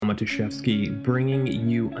Matuszewski, bringing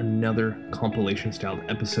you another compilation-style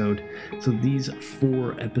episode. So these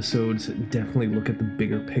 4 episodes definitely look at the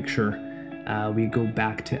bigger picture. We go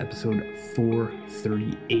back to episode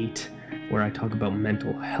 438, where I talk about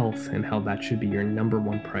mental health and how that should be your number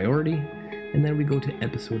one priority. And then we go to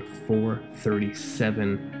episode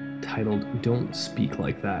 437, titled Don't Speak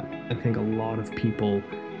Like That. I think a lot of people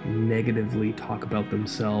negatively talk about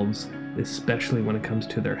themselves, especially when it comes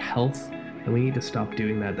to their health, and we need to stop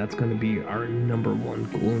doing that. That's going to be our number one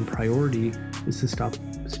goal and priority, is to stop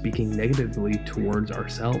speaking negatively towards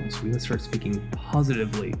ourselves. We need to start speaking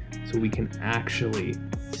positively so we can actually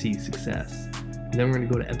see success. And then we're going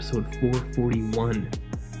to go to episode 441,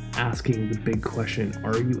 asking the big question: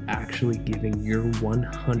 are you actually giving your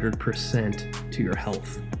 100% to your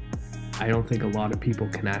health? I don't think a lot of people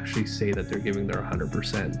can actually say that they're giving their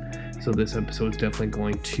 100%. So this episode is definitely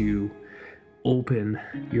going to open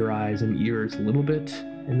your eyes and ears a little bit.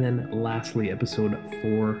 And then lastly, episode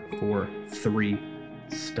 443,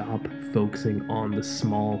 stop focusing on the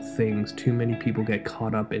small things. Too many people get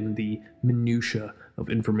caught up in the minutia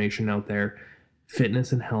of information out there.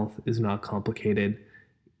 Fitness and health is not complicated.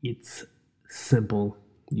 It's simple.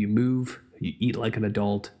 You move, you eat like an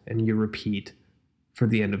adult, and you repeat for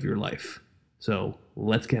the end of your life. So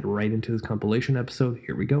let's get right into this compilation episode.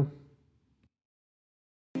 Here we go.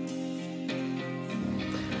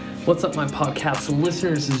 What's up, my podcast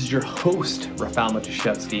listeners? This is your host, Rafal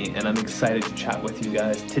Matuszewski, and I'm excited to chat with you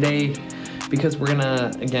guys today because we're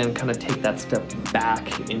gonna, again, kind of take that step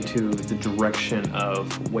back into the direction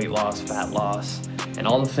of weight loss, fat loss, and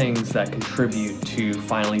all the things that contribute to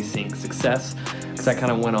finally seeing success. Because I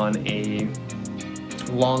kind of went on a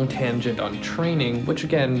long tangent on training, which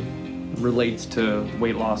again relates to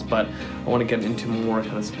weight loss, but I want to get into more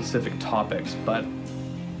kind of specific topics. But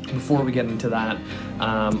before we get into that,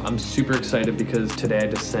 I'm super excited because today I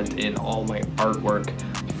just sent in all my artwork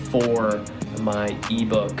for my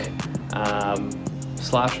ebook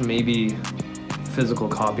 / maybe physical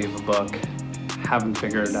copy of a book. Haven't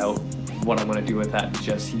figured out what I'm going to do with that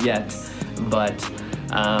just yet, but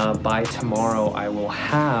by tomorrow I will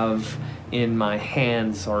have in my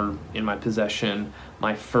hands or in my possession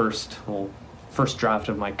my first draft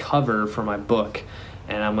of my cover for my book,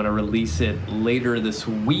 and I'm going to release it later this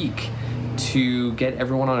week to get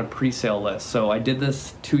everyone on a pre-sale list. So I did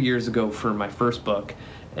this 2 years ago for my first book,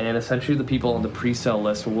 and essentially the people on the pre-sale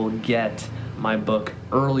list will get my book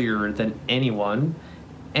earlier than anyone,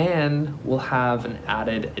 and will have an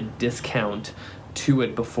added discount to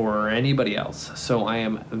it before anybody else. So I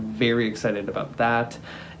am very excited about that.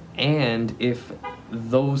 And if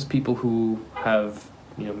those people who have,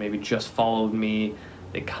 maybe just followed me,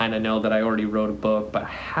 they kind of know that I already wrote a book, but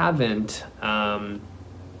haven't,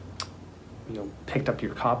 picked up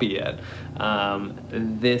your copy yet,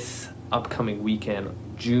 this upcoming weekend,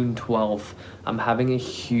 June 12th, I'm having a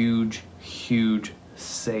huge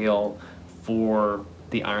sale for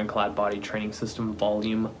the Ironclad Body Training System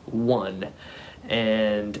Volume 1.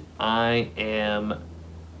 And I am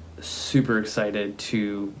super excited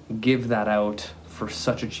to give that out for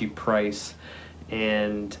such a cheap price.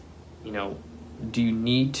 And do you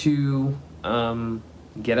need to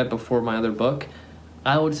get it before my other book?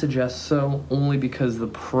 I would suggest so, only because the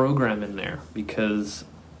program in there, because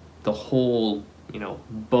the whole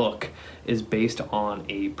book is based on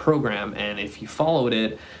a program, and if you followed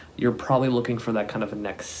it, you're probably looking for that kind of a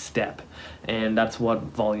next step. And that's what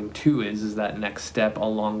volume 2 is that next step,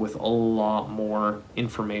 along with a lot more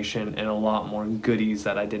information and a lot more goodies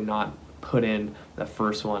that I did not put in the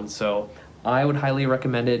first one. So I would highly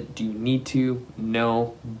recommend it. Do you need to?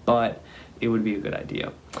 No, but it would be a good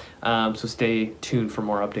idea. So stay tuned for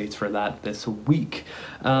more updates for that this week.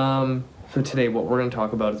 So today what we're going to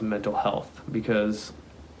talk about is mental health, because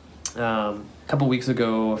a couple weeks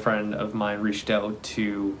ago a friend of mine reached out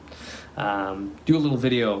to do a little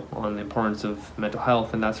video on the importance of mental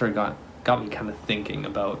health, and that sort of got me kind of thinking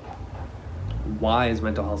about why is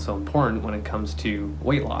mental health so important when it comes to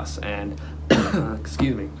weight loss. And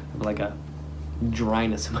excuse me, like a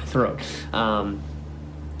dryness in my throat.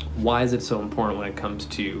 Why is it so important when it comes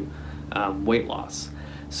to weight loss?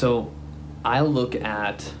 So I look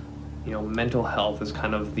at mental health as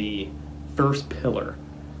kind of the first pillar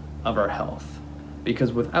of our health,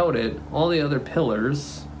 because without it, all the other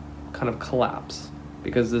pillars kind of collapse,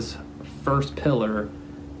 because this first pillar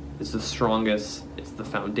is the strongest, it's the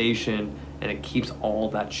foundation, and it keeps all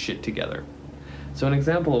that shit together. So an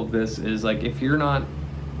example of this is, like, if you're not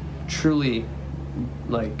truly,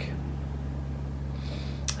 like,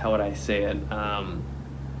 how would I say it,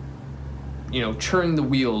 churning the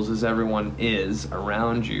wheels as everyone is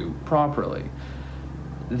around you properly,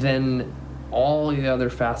 then all the other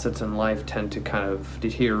facets in life tend to kind of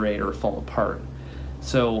deteriorate or fall apart.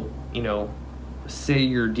 So, say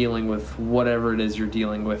you're dealing with whatever it is you're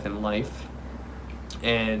dealing with in life,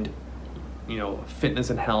 and, fitness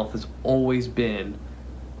and health has always been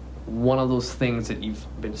one of those things that you've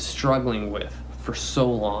been struggling with for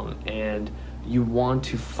so long, and you want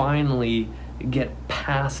to finally get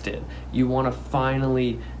past it. You want to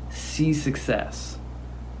finally see success.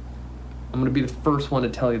 I'm going to be the first one to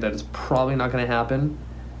tell you that it's probably not going to happen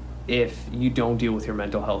if you don't deal with your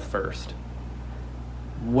mental health first.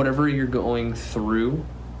 Whatever you're going through,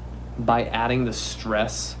 by adding the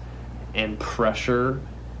stress and pressure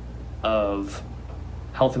of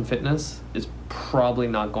health and fitness, is probably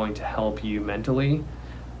not going to help you mentally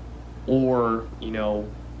or,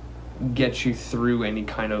 get you through any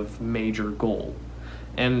kind of major goal.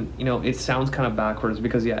 And, it sounds kind of backwards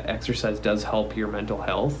because, exercise does help your mental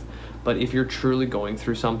health. But if you're truly going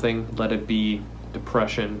through something, let it be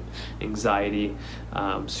depression, anxiety,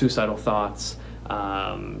 suicidal thoughts,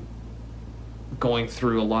 going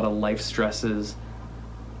through a lot of life stresses,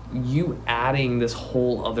 you adding this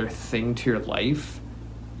whole other thing to your life,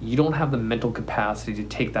 you don't have the mental capacity to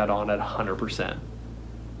take that on at 100%.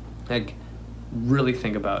 Like, really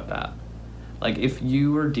think about that. Like, if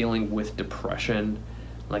you are dealing with depression,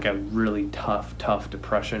 like a really tough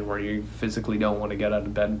depression where you physically don't want to get out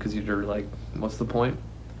of bed because you're like, what's the point?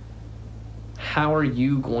 How are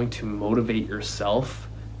you going to motivate yourself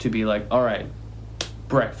to be like, all right,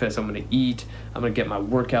 breakfast, I'm going to eat, I'm going to get my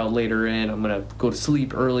workout later in, I'm going to go to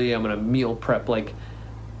sleep early, I'm going to meal prep? Like,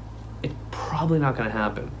 it's probably not going to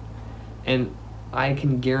happen. And I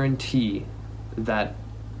can guarantee that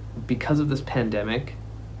because of this pandemic,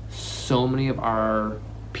 so many of our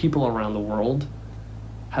people around the world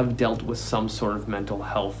have dealt with some sort of mental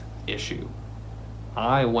health issue.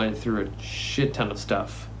 I went through a shit ton of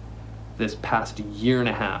stuff this past year and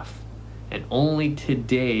a half, and only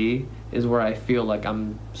today is where I feel like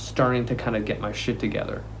I'm starting to kind of get my shit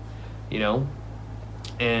together,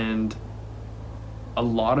 and a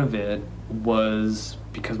lot of it was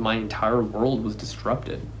because my entire world was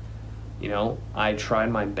disrupted. I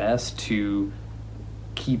tried my best to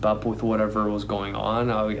keep up with whatever was going on.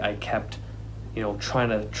 I kept trying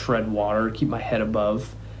to tread water, keep my head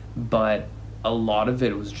above, but a lot of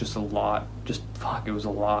it was just a lot. It was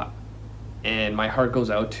a lot. And my heart goes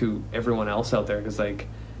out to everyone else out there, because,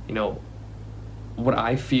 what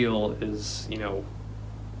I feel is,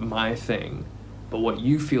 my thing, but what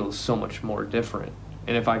you feel is so much more different.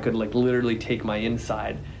 And if I could, literally take my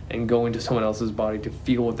inside and go into someone else's body to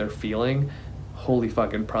feel what they're feeling, holy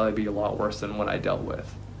fuck, it'd probably be a lot worse than what I dealt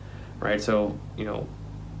with, right? So,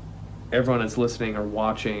 everyone that's listening or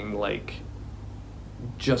watching,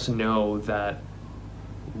 just know that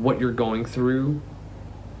what you're going through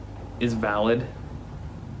is valid.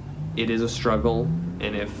 It is a struggle,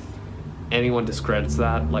 and if anyone discredits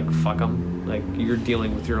that, fuck them. You're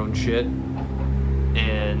dealing with your own shit,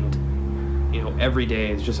 and every day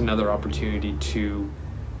is just another opportunity to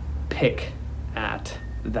pick at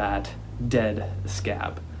that dead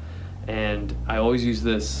scab. And I always use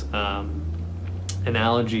this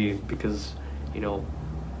analogy because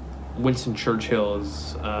Winston Churchill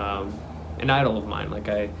is an idol of mine.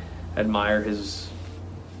 I admire his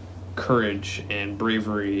courage and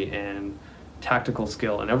bravery and tactical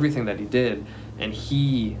skill and everything that he did. And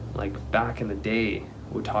he, back in the day,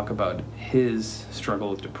 would talk about his struggle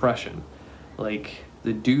with depression.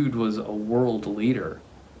 The dude was a world leader,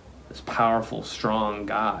 this powerful, strong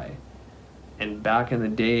guy. And back in the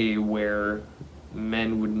day where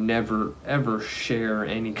men would never, ever share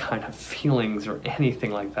any kind of feelings or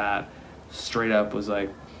anything like that, straight up was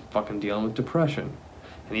fucking dealing with depression.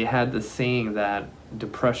 And he had the saying that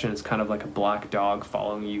depression is kind of like a black dog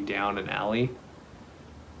following you down an alley.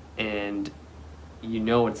 And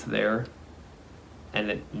it's there, and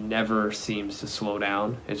it never seems to slow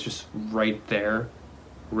down. It's just right there,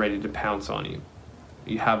 ready to pounce on you.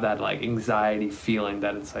 You have that anxiety feeling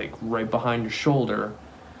that it's right behind your shoulder,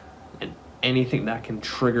 and anything that can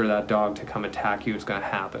trigger that dog to come attack you is going to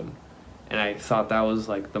happen. And I thought that was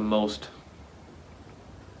the most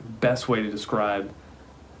best way to describe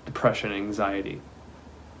depression and anxiety.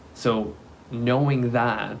 So knowing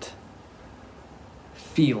that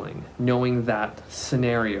feeling, knowing that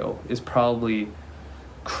scenario is probably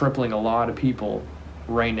crippling a lot of people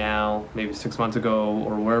right now, maybe 6 months ago,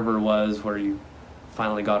 or wherever it was where you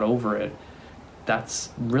finally got over it. That's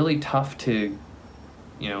really tough to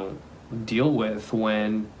deal with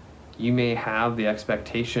when You may have the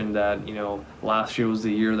expectation that, you know, last year was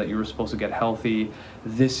the year that you were supposed to get healthy.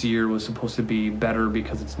 This year was supposed to be better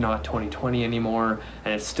because it's not 2020 anymore,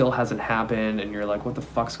 and it still hasn't happened, and you're like, what the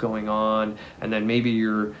fuck's going on? And then maybe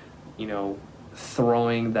you're, you know,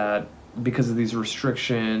 throwing that because of these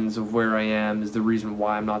restrictions of where I am is the reason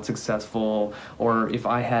why I'm not successful, or if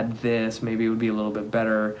I had this, maybe it would be a little bit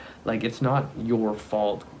better. Like, it's not your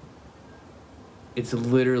fault. It's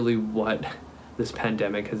literally what this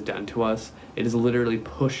pandemic has done to us. It has literally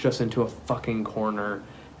pushed us into a fucking corner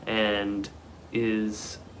and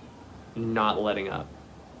is not letting up.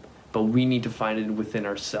 But we need to find it within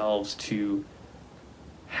ourselves to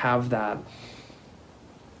have that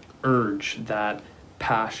urge, that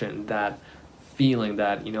passion, that feeling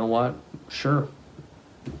that, you know what, sure,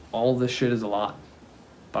 all this shit is a lot,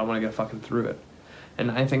 but I want to get fucking through it. And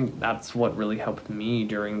I think that's what really helped me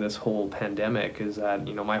during this whole pandemic, is that,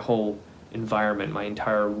 you know, my whole environment, my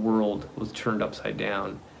entire world was turned upside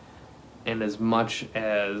down. And as much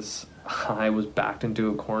as I was backed into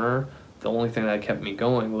a corner, the only thing that kept me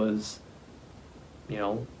going was, you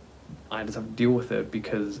know, I just have to deal with it,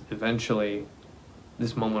 because eventually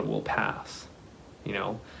this moment will pass. You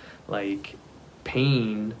know, like,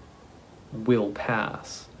 pain will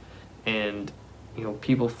pass. And, you know,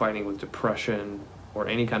 people fighting with depression or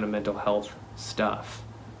any kind of mental health stuff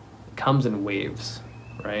comes in waves,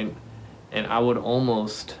 right? And I would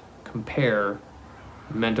almost compare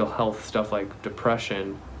mental health stuff like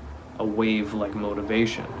depression a wave like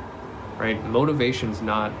motivation, right? Motivation's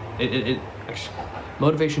not, actually,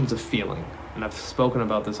 motivation's a feeling. And I've spoken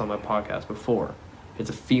about this on my podcast before. It's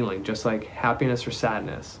a feeling, just like happiness or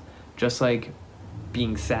sadness, just like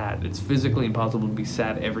being sad. It's physically impossible to be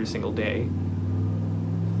sad every single day.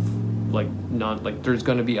 Like, not like, there's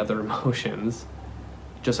going to be other emotions.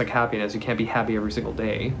 Just like happiness, you can't be happy every single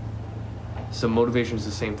day. So motivation is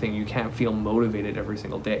the same thing. You can't feel motivated every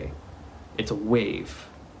single day. It's a wave,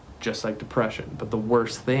 just like depression. But the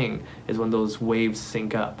worst thing is when those waves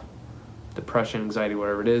sync up. Depression, anxiety,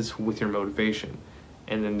 whatever it is, with your motivation.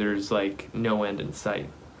 And then there's like no end in sight.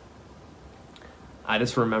 I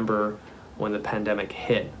just remember when the pandemic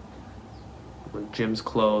hit, when gyms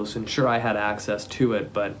closed, and sure, I had access to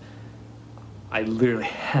it, but I literally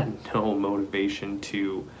had no motivation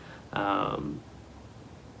to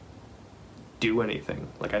do anything.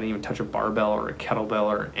 Like, I didn't even touch a barbell or a kettlebell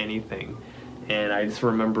or anything. And I just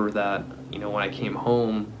remember that, you know, when I came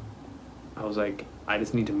home, I was like, I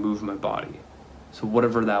just need to move my body. So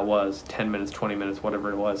whatever that was, 10 minutes, 20 minutes,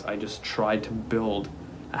 whatever it was, I just tried to build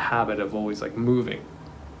a habit of always like moving.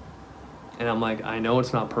 And I'm like, I know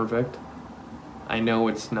it's not perfect. I know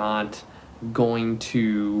it's not going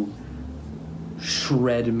to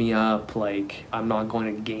shred me up, like I'm not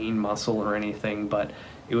going to gain muscle or anything, but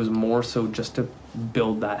it was more so just to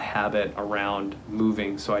build that habit around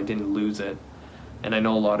moving so I didn't lose it. And I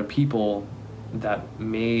know a lot of people that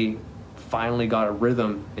may finally got a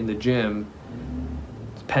rhythm in the gym,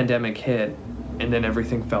 pandemic hit, and then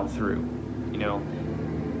everything fell through. You know,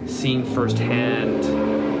 seeing firsthand,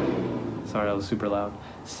 sorry, that was super loud,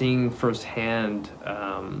 seeing firsthand, you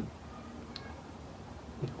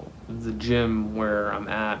know, the gym where I'm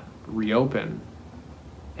at reopen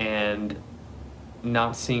and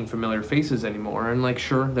not seeing familiar faces anymore. And like,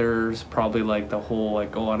 sure, there's probably like the whole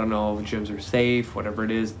like, oh, I don't know if gyms are safe, whatever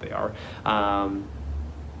it is, they are. I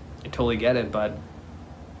totally get it, but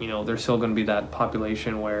you know, there's still going to be that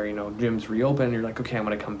population where, you know, gyms reopen, you're like, okay, I'm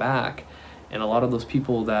going to come back. And a lot of those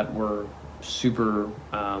people that were super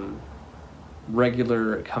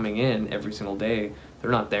regular coming in every single day,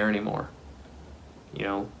 they're not there anymore, you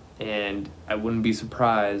know? And I wouldn't be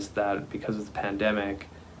surprised that because of the pandemic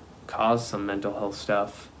caused some mental health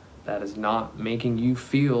stuff that is not making you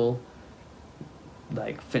feel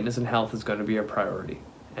like fitness and health is going to be a priority.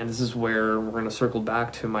 And this is where we're going to circle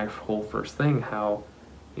back to my whole first thing, how,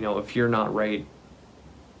 you know, if you're not right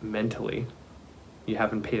mentally, you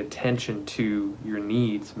haven't paid attention to your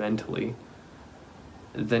needs mentally,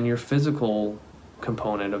 then your physical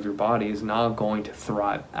component of your body is not going to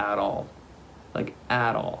thrive at all. Like,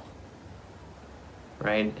 at all.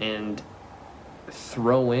 Right? And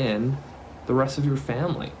throw in the rest of your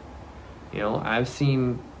family. You know, I've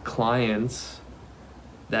seen clients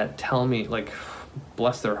that tell me, like,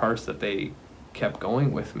 bless their hearts that they kept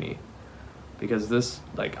going with me, because this,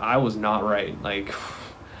 like, I was not right. Like,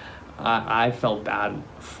 I felt bad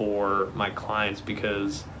for my clients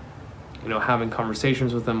because, you know, having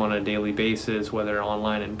conversations with them on a daily basis, whether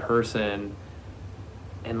online, in person,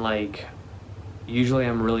 and like, usually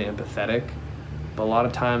I'm really empathetic, but a lot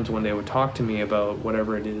of times when they would talk to me about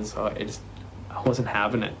whatever it is, I wasn't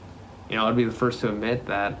having it. You know, I'd be the first to admit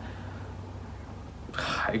that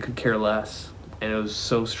I could care less. And it was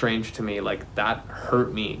so strange to me, like that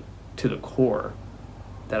hurt me to the core,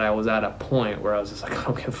 that I was at a point where I was just like, I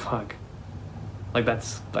don't give a fuck. Like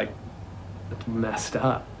that's messed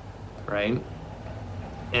up, right?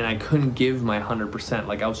 And I couldn't give my 100%.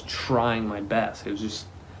 Like I was trying my best. It was just,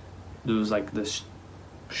 there was like this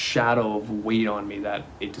shadow of weight on me that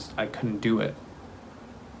I couldn't do it.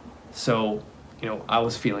 So, I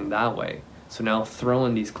was feeling that way. So now throw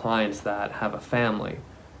in these clients that have a family,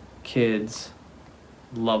 kids,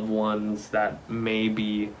 loved ones that may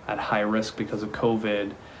be at high risk because of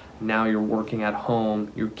COVID. Now you're working at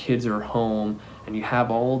home, your kids are home, and you have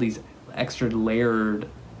all these extra layered,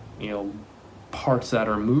 parts that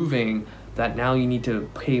are moving that now you need to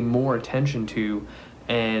pay more attention to,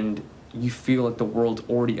 and you feel like the world's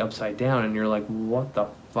already upside down, and you're like, what the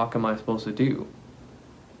fuck am I supposed to do?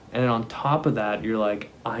 And then on top of that, you're like,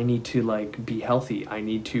 I need to like be healthy, I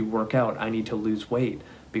need to work out, I need to lose weight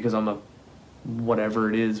because I'm a whatever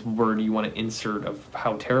it is word you want to insert of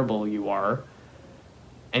how terrible you are.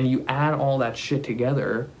 And you add all that shit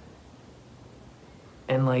together,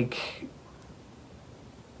 and like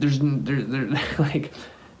there's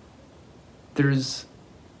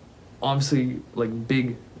obviously like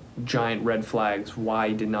big giant red flags why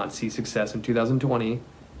I did not see success in 2020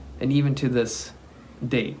 and even to this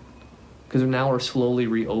date, because now we're slowly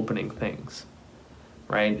reopening things,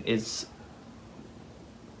 right? It's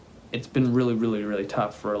been really, really, really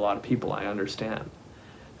tough for a lot of people, I understand.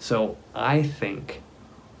 So I think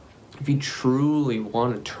if you truly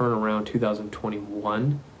want to turn around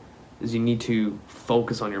 2021, is you need to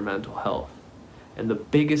focus on your mental health. And the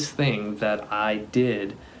biggest thing that I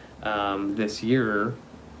did this year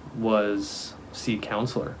was see a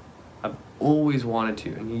counselor. I've always wanted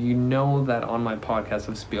to, and that on my podcast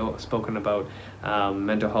I've spoken about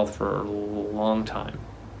mental health for a long time,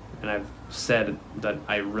 and I've said that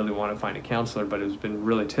I really want to find a counselor, but it's been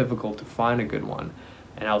really difficult to find a good one,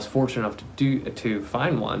 and I was fortunate enough to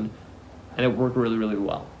find one, and it worked really, really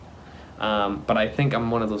well. But I think I'm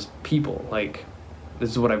one of those people, like, this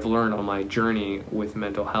is what I've learned on my journey with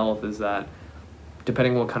mental health, is that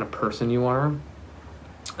depending on what kind of person you are,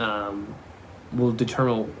 will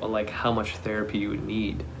determine like how much therapy you would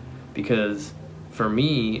need. Because for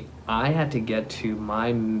me, I had to get to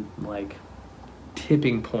my like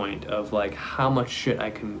tipping point of like how much shit I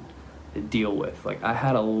can deal with. Like I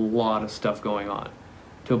had a lot of stuff going on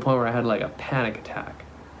to a point where I had like a panic attack.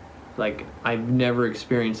 Like I've never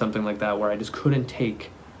experienced something like that, where I just couldn't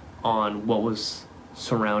take on what was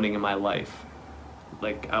surrounding in my life.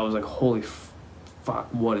 Like I was like, holy fuck,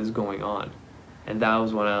 what is going on? And that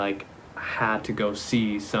was when I like had to go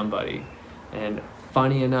see somebody. And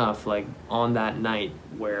funny enough, like on that night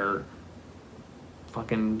where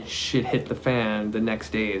fucking shit hit the fan, the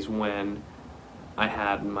next day is when I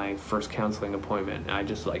had my first counseling appointment. And I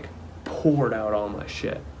just like poured out all my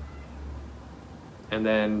shit. And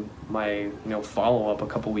then my follow-up a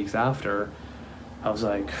couple weeks after, I was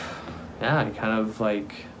like, yeah, I kind of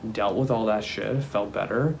like dealt with all that shit. It felt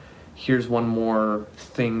better. Here's one more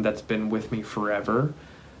thing that's been with me forever.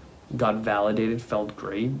 Got validated, felt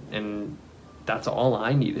great, and that's all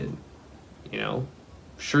I needed.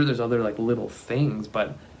 Sure, there's other like little things,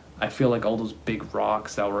 but I feel like all those big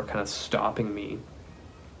rocks that were kind of stopping me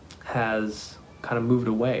has kind of moved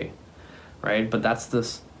away, right? But that's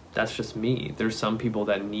just me. There's some people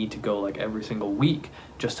that need to go like every single week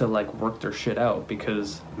just to like work their shit out,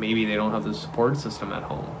 because maybe they don't have the support system at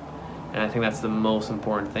home. And I think that's the most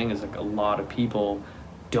important thing, is like a lot of people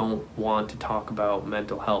don't want to talk about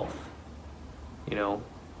mental health.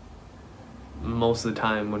 Most of the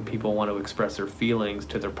time when people want to express their feelings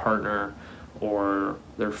to their partner or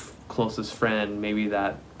their closest friend, maybe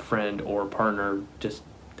that friend or partner just,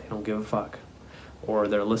 they don't give a fuck. Or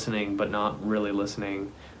they're listening but not really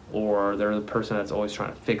listening. Or they're the person that's always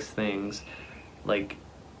trying to fix things. Like,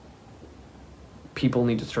 people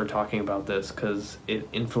need to start talking about this, because it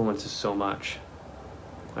influences so much.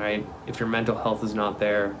 Alright? If your mental health is not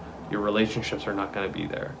there, your relationships are not going to be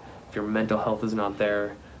there. If your mental health is not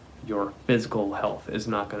there, your physical health is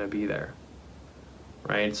not going to be there.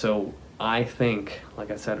 Right? So I think,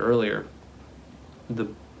 like I said earlier, the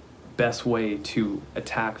best way to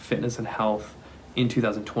attack fitness and health in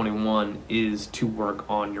 2021 is to work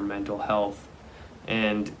on your mental health.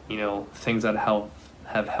 And things that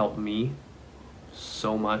have helped me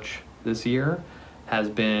so much this year has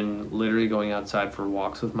been literally going outside for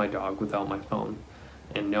walks with my dog without my phone,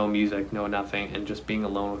 and no music, no nothing, and just being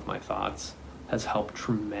alone with my thoughts has helped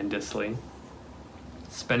tremendously.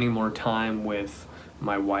 Spending more time with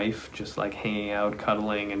my wife, just like hanging out,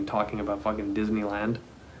 cuddling, and talking about fucking Disneyland,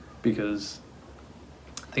 because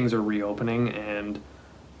things are reopening, and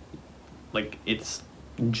like it's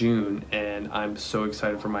June and I'm so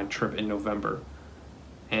excited for my trip in November,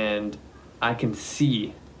 and I can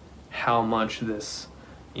see how much this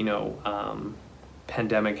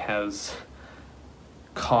pandemic has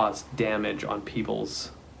caused damage on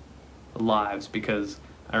people's lives, because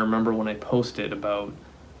I remember when I posted about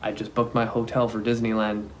I just booked my hotel for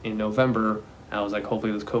Disneyland in November, and I was like,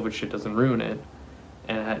 hopefully this COVID shit doesn't ruin it.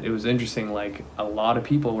 And it was interesting, like a lot of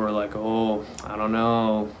people were like, oh, I don't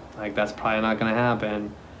know, like that's probably not gonna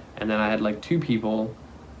happen. And then I had like 2 people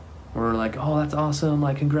who were like, oh, that's awesome,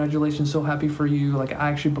 like congratulations, so happy for you, like I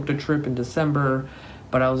actually booked a trip in December.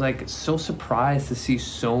 But I was like so surprised to see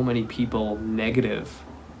so many people negative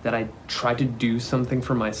that I tried to do something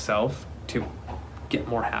for myself to get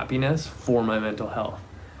more happiness for my mental health.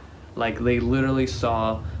 Like they literally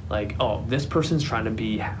saw like, oh, this person's trying to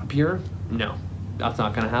be happier. No, that's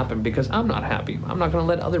not gonna happen because I'm not happy. I'm not gonna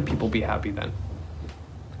let other people be happy then.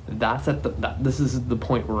 This is the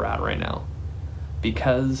point we're at right now.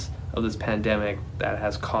 Because of this pandemic that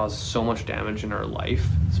has caused so much damage in our life,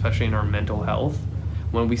 especially in our mental health,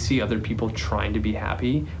 when we see other people trying to be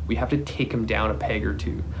happy, we have to take them down a peg or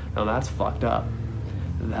two. Now that's fucked up.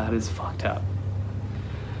 That is fucked up.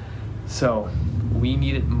 So we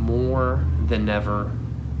need it more than ever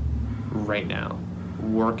right now,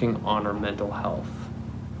 working on our mental health.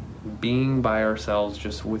 Being by ourselves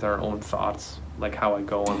just with our own thoughts, like how I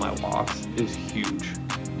go on my walks, is huge.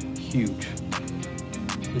 Huge.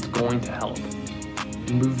 It's going to help.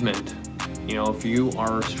 Movement. If you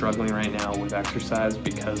are struggling right now with exercise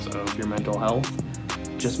because of your mental health,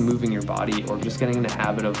 just moving your body or just getting in the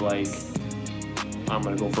habit of like, I'm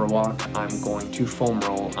going to go for a walk, I'm going to foam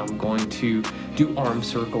roll, I'm going to do arm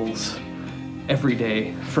circles every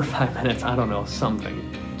day for 5 minutes, I don't know,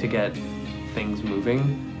 something to get things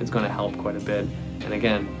moving is going to help quite a bit. And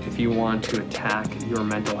again, if you want to attack your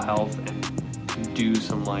mental health and do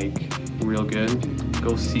some like real good,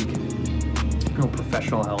 go seek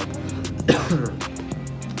professional help.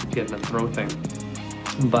 Getting a throat thing.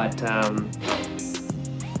 But I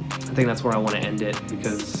think that's where I want to end it,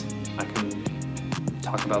 because I can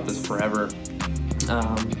talk about this forever.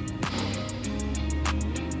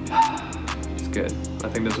 It's good. I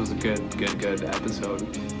think this was a good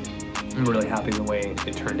episode. I'm really happy the way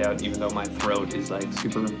it turned out, even though my throat is like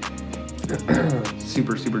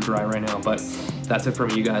super dry right now. But that's it from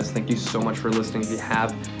you guys. Thank you so much for listening. If you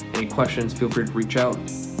have any questions, feel free to reach out.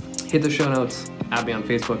 Hit the show notes, add me on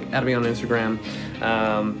Facebook, add me on Instagram.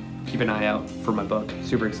 Keep an eye out for my book.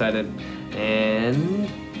 Super excited. And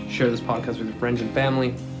share this podcast with your friends and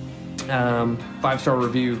family. 5-star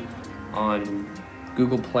review on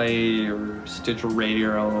Google Play or Stitcher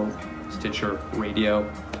Radio,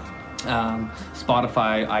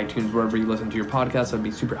 Spotify, iTunes, wherever you listen to your podcast. That'd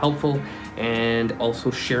be super helpful. And also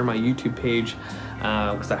share my YouTube page,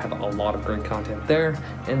 because I have a lot of great content there.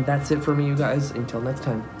 And that's it for me, you guys. Until next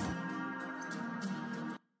time.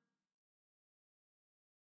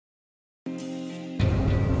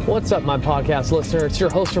 What's up, my podcast listener? It's your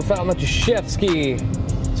host, Rafał Matuszewski.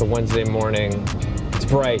 It's a Wednesday morning. It's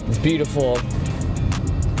bright. It's beautiful.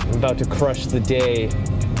 I'm about to crush the day.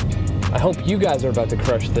 I hope you guys are about to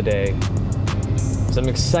crush the day. So I'm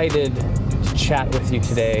excited to chat with you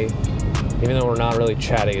today, even though we're not really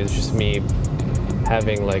chatting. It's just me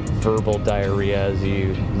having like verbal diarrhea as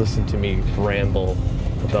you listen to me ramble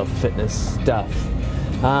about fitness stuff.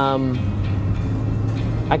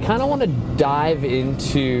 I kind of want to dive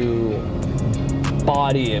into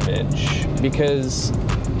body image, because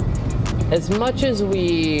as much as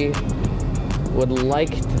we would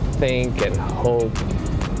like to think and hope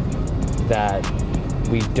that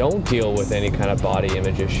we don't deal with any kind of body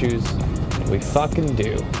image issues, we fucking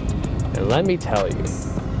do. And let me tell you,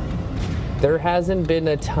 there hasn't been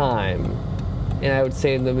a time, and I would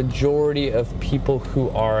say the majority of people who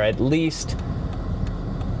are at least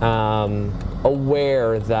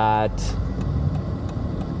aware that,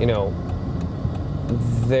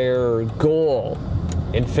 their goal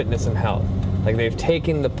in fitness and health, like they've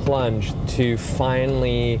taken the plunge to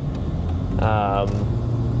finally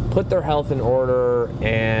put their health in order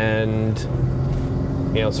and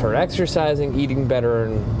start exercising, eating better,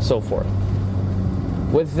 and so forth.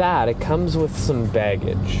 With that, it comes with some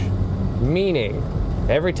baggage, meaning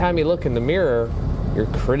every time you look in the mirror, you're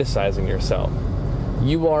criticizing yourself.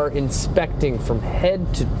 You are inspecting from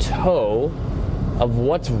head to toe of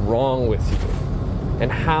what's wrong with you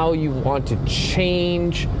and how you want to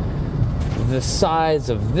change the size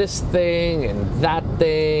of this thing and that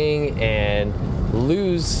thing and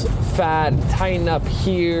lose fat and tighten up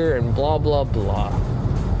here and blah, blah, blah.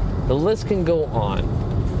 The list can go on.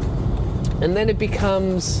 And then it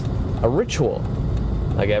becomes a ritual,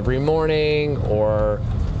 like every morning or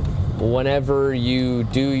whenever you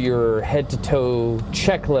do your head-to-toe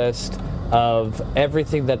checklist of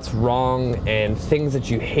everything that's wrong and things that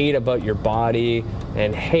you hate about your body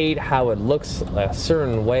and hate how it looks a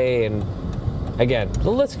certain way. And again, the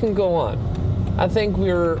list can go on. I think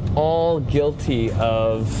we're all guilty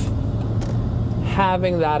of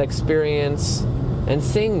having that experience and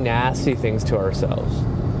saying nasty things to ourselves.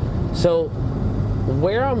 So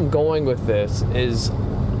where I'm going with this is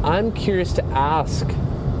I'm curious to ask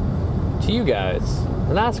to you guys,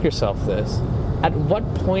 and ask yourself this: at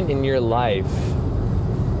what point in your life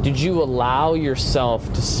did you allow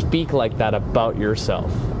yourself to speak like that about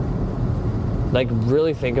yourself? Like,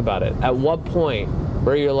 really think about it. At what point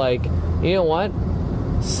where you're like, you know what?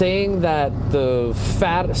 Saying that the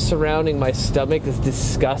fat surrounding my stomach is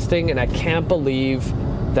disgusting and I can't believe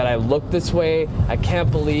that I look this way. I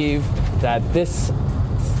can't believe that this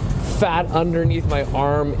fat underneath my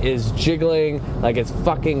arm is jiggling like it's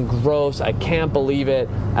fucking gross. I can't believe it.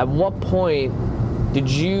 At what point did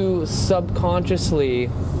you subconsciously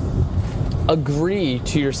agree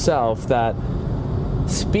to yourself that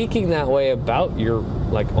speaking that way about your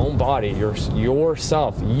own body,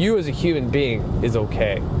 yourself, you as a human being, is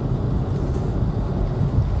okay?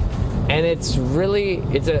 And it's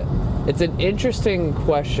an interesting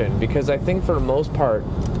question, because I think for the most part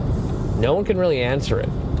no one can really answer it.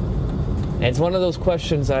 And it's one of those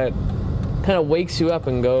questions that kind of wakes you up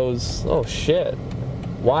and goes, oh shit,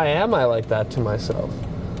 why am I like that to myself?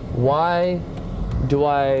 Why do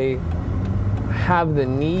I have the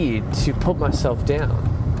need to put myself down?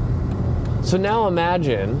 So now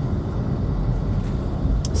imagine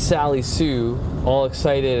Sally Sue, all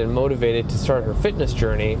excited and motivated to start her fitness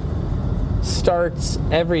journey, starts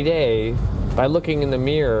every day by looking in the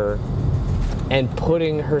mirror and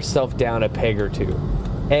putting herself down a peg or two.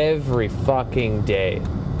 Every fucking day.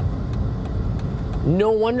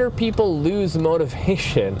 No wonder people lose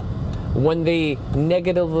motivation when they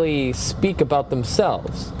negatively speak about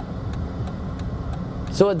themselves.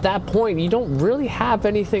 So at that point, you don't really have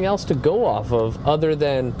anything else to go off of other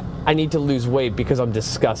than, I need to lose weight because I'm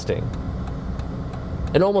disgusting.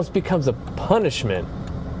 It almost becomes a punishment.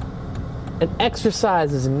 And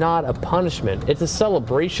exercise is not a punishment. It's a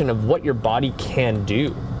celebration of what your body can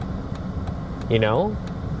do. You know?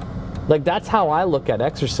 Like, that's how I look at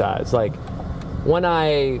exercise. Like, when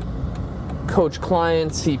I coach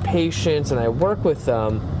clients, see patients, and I work with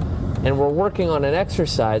them, and we're working on an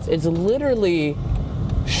exercise, it's literally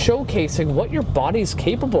showcasing what your body's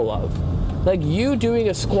capable of. Like, you doing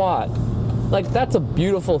a squat, like, that's a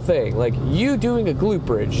beautiful thing. Like, you doing a glute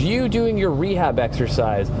bridge, you doing your rehab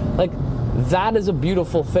exercise, like, that is a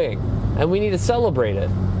beautiful thing, and we need to celebrate it.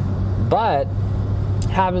 But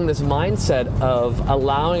having this mindset of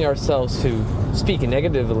allowing ourselves to speak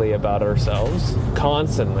negatively about ourselves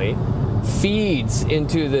constantly feeds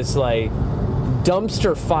into this like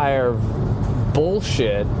dumpster fire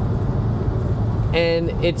bullshit, and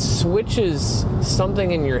it switches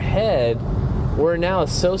something in your head where it now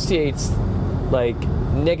associates like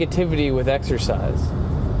negativity with exercise.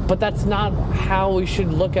 But that's not how we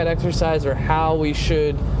should look at exercise or how we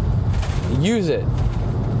should use it.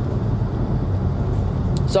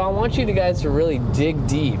 So I want you guys to really dig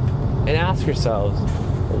deep and ask yourselves,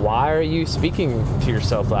 why are you speaking to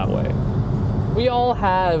yourself that way? We all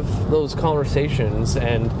have those conversations,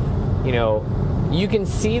 and you know, you can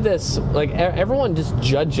see this, like, everyone just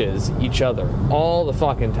judges each other all the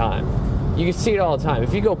fucking time. You can see it all the time.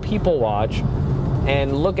 If you go people watch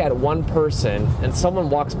and look at one person and someone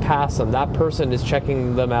walks past them, that person is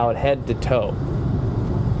checking them out head to toe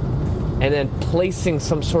and then placing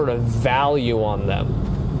some sort of value on them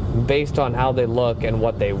based on how they look and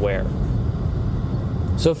what they wear.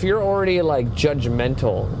 So if you're already like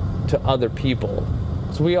judgmental to other people,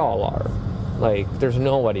 because we all are, like, there's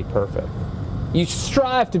nobody perfect. You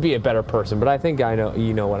strive to be a better person, but I think I know,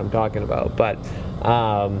 you know what I'm talking about. But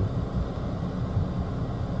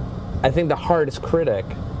I think the hardest critic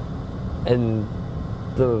and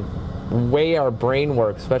the way our brain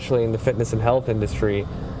works, especially in the fitness and health industry,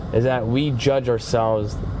 is that we judge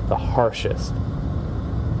ourselves the harshest.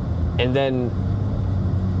 And then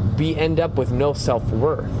we end up with no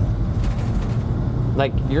self-worth.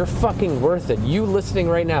 Like, you're fucking worth it. You listening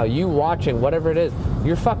right now, you watching, whatever it is,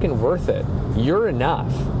 you're fucking worth it. You're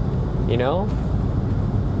enough, you know?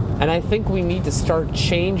 And I think we need to start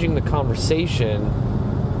changing the conversation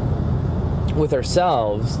with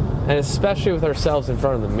ourselves, and especially with ourselves in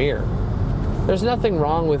front of the mirror. There's nothing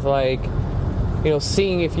wrong with, like, you know,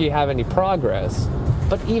 seeing if you have any progress.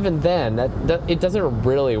 But even then, that it doesn't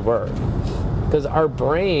really work, because our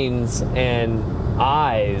brains and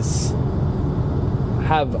eyes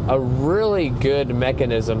have a really good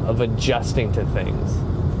mechanism of adjusting to things.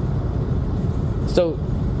 So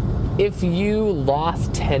if you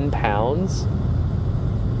lost 10 pounds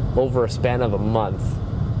over a span of a month,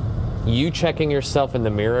 you checking yourself in the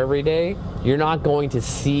mirror every day, you're not going to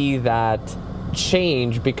see that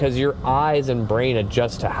change, because your eyes and brain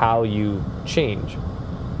adjust to how you change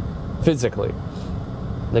physically.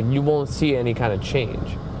 Like, you won't see any kind of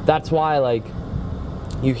change. That's why, like,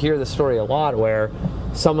 you hear the story a lot where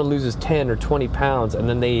someone loses 10 or 20 pounds and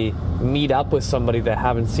then they meet up with somebody they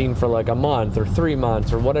haven't seen for like a month or 3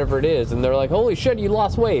 months or whatever it is, and they're like, holy shit, you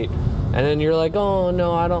lost weight. And then you're like, oh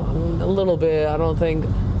no, I don't, a little bit, I don't think.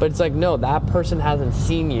 But it's like, no, that person hasn't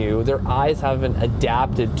seen you. Their eyes haven't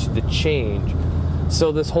adapted to the change.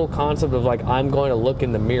 So this whole concept of like, I'm going to look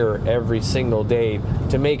in the mirror every single day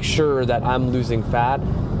to make sure that I'm losing fat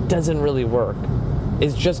doesn't really work.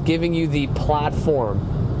 It's just giving you the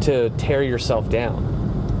platform to tear yourself down.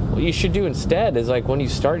 What you should do instead is, like, when you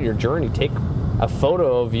start your journey, take a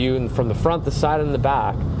photo of you from the front, the side, and the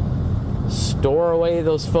back. Store away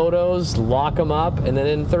those photos, lock them up, and then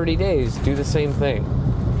in 30 days, do the same thing.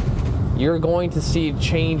 You're going to see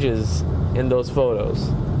changes in those photos.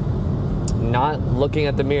 Not looking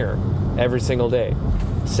at the mirror every single day.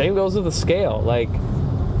 Same goes with the scale. Like,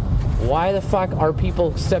 why the fuck are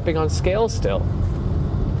people stepping on scales still?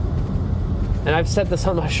 And I've said this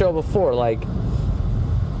on my show before, like,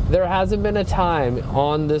 there hasn't been a time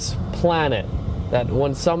on this planet that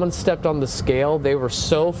when someone stepped on the scale, they were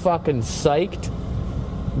so fucking psyched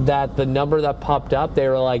that the number that popped up, they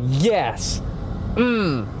were like, yes,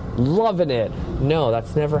 loving it. No,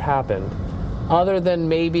 that's never happened. Other than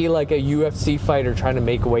maybe like a UFC fighter trying to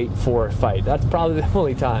make weight for a fight. That's probably the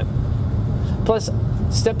only time. Plus,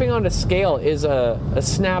 stepping on a scale is a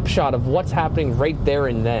snapshot of what's happening right there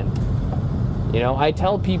and then. You know, I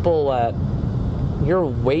tell people that your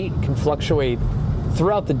weight can fluctuate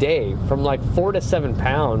throughout the day from like 4 to 7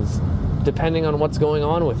 pounds, depending on what's going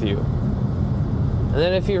on with you. And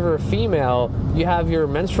then if you're a female, you have your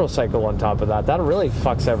menstrual cycle on top of that. That really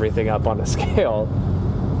fucks everything up on a scale,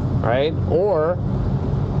 right? Or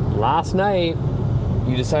last night,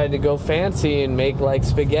 you decided to go fancy and make like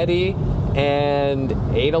spaghetti and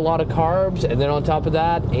ate a lot of carbs, and then on top of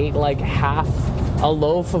that, ate like half a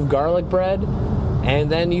loaf of garlic bread.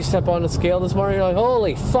 And then you step on the scale this morning, you're like,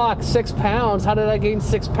 holy fuck, 6 pounds. How did I gain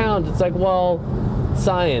 6 pounds? It's like, well,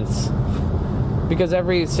 science. Because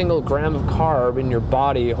every single gram of carb in your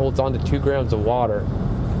body holds on to 2 grams of water.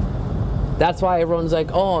 That's why everyone's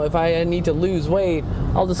like, oh, if I need to lose weight,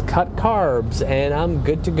 I'll just cut carbs and I'm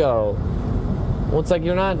good to go. Well, it's like,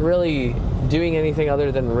 you're not really doing anything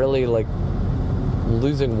other than really like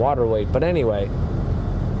losing water weight. But anyway,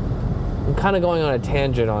 I'm kind of going on a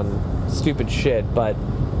tangent on stupid shit, but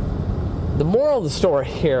the moral of the story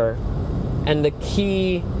here, and the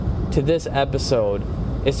key to this episode,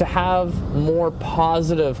 is to have more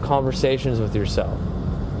positive conversations with yourself.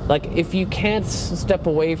 Like, if you can't step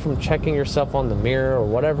away from checking yourself on the mirror or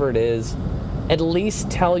whatever it is, at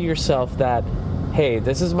least tell yourself that, hey,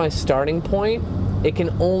 this is my starting point. It can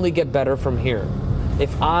only get better from here.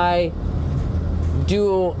 If I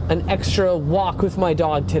do an extra walk with my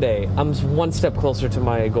dog today, I'm 1 step closer to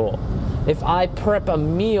my goal. If I prep a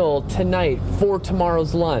meal tonight for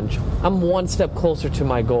tomorrow's lunch, I'm 1 step closer to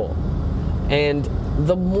my goal. And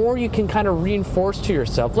the more you can kind of reinforce to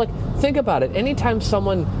yourself, like, think about it. Anytime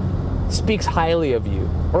someone speaks highly of you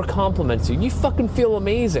or compliments you, you fucking feel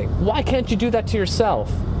amazing. Why can't you do that to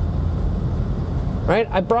yourself? Right?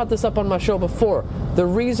 I brought this up on my show before. The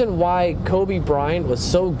reason why Kobe Bryant was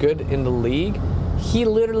so good in the league, he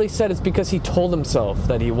literally said it's because he told himself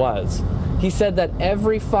that he was. He said that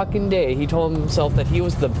every fucking day he told himself that he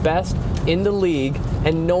was the best in the league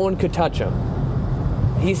and no one could touch him.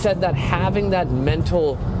 He said that having that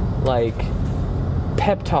mental, like,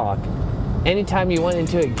 pep talk anytime you went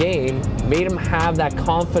into a game made him have that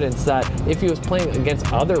confidence that if he was playing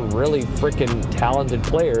against other really freaking talented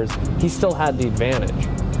players, he still had the advantage.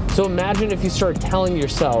 So imagine if you start telling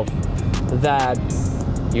yourself that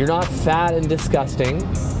you're not fat and disgusting,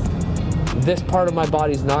 this part of my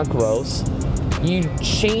body's not gross. You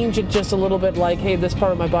change it just a little bit, like, hey, this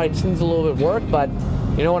part of my body just needs a little bit of work, but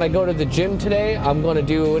you know, when I go to the gym today, I'm going to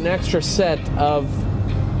do an extra set of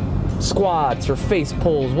squats or face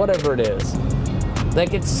pulls, whatever it is.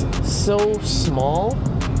 Like, it's so small,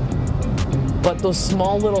 but those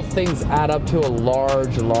small little things add up to a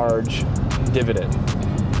large dividend.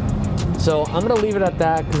 So I'm going to leave it at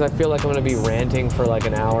that because I feel like I'm going to be ranting for like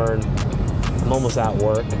an hour and I'm almost at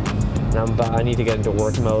work, and I need to get into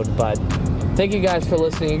work mode. But thank you guys for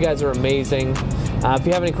listening. You guys are amazing. If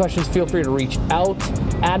you have any questions, feel free to reach out.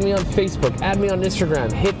 Add me on Facebook. Add me on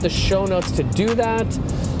Instagram. Hit the show notes to do that.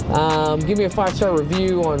 Give me a 5-star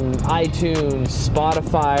review on iTunes,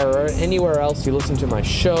 Spotify, or anywhere else you listen to my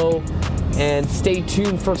show. And stay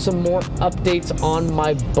tuned for some more updates on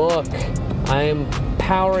my book. I am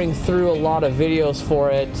powering through a lot of videos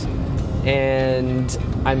for it, and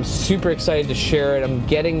I'm super excited to share it. I'm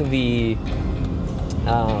getting the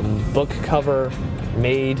book cover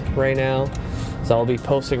made right now, so I'll be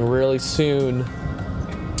posting really soon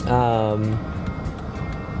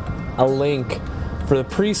a link for the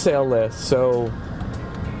pre-sale list, so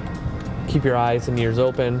keep your eyes and ears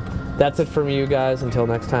open. That's it from you guys. Until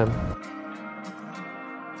next time.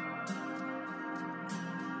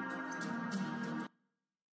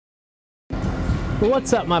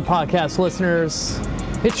 What's up, my podcast listeners?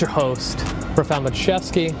 It's your host, Rafal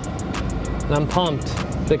Matuszewski, and I'm pumped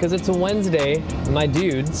because it's a Wednesday, my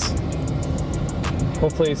dudes.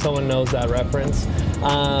 Hopefully someone knows that reference.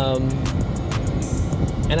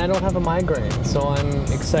 And I don't have a migraine, so I'm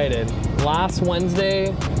excited. Last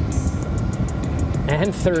Wednesday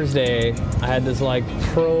and Thursday, I had this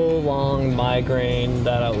prolonged migraine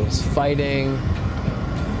that I was fighting.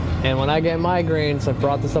 And when I get migraines, I've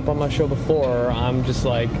brought this up on my show before, I'm just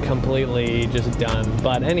completely just done.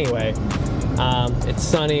 But anyway, it's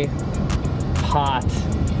sunny, it's hot.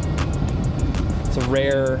 It's a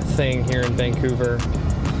rare thing here in Vancouver.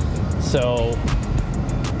 So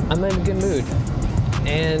I'm in a good mood.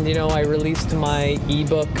 And I released my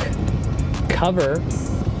ebook cover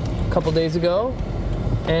a couple days ago,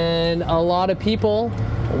 and a lot of people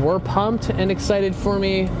were pumped and excited for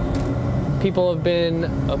me. People have been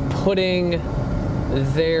putting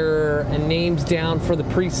their names down for the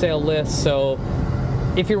pre-sale list. So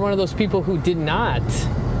if you're one of those people who did not,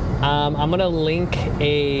 I'm gonna link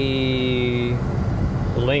a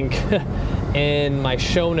link in my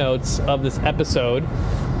show notes of this episode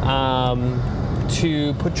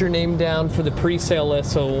to put your name down for the pre-sale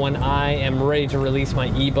list, so when I am ready to release my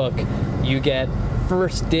ebook, you get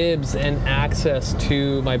first dibs and access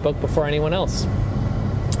to my book before anyone else.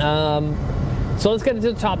 So let's get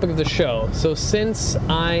into the topic of the show. So since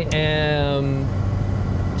I am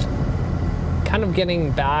kind of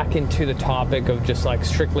getting back into the topic of just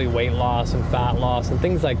strictly weight loss and fat loss and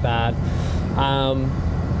things like that,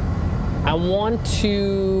 I want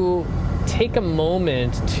to take a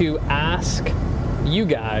moment to ask you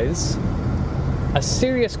guys a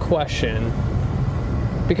serious question,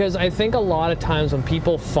 because I think a lot of times when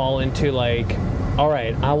people fall into all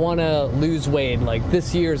right, I want to lose weight,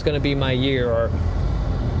 this year is going to be my year, or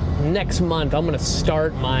next month I'm going to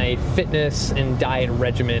start my fitness and diet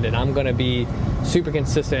regimen and I'm going to be super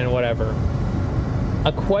consistent and whatever.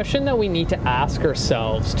 A question that we need to ask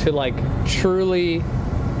ourselves to truly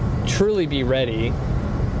be ready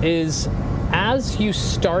is, as you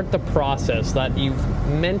start the process, that you've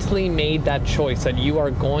mentally made that choice that you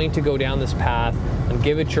are going to go down this path and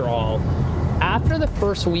give it your all, after the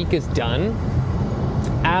first week is done,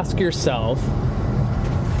 ask yourself,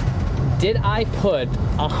 did I put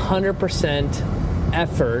 100%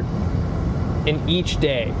 effort in each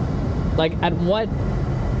day? At what,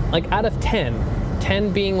 out of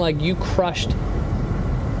 10 being you crushed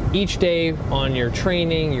each day on your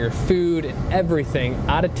training, your food, and everything,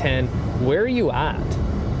 out of 10, where are you at?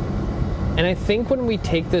 And I think when we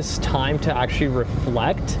take this time to actually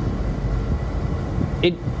reflect,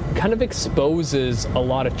 it kind of exposes a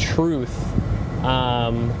lot of truth,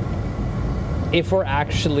 if we're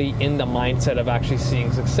actually in the mindset of actually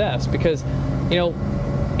seeing success. Because,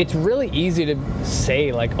 it's really easy to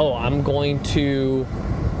say oh, I'm going to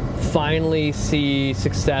finally see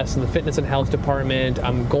success in the fitness and health department.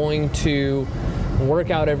 I'm going to work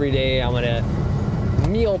out every day. I'm going to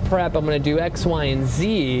meal prep. I'm going to do X, Y, and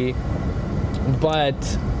Z. But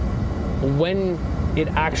when it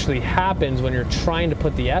actually happens, when you're trying to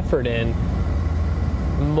put the effort in,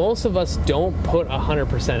 most of us don't put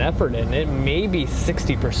 100% effort in. It may be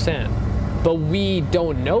 60%, but we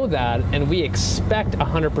don't know that, and we expect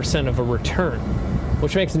 100% of a return,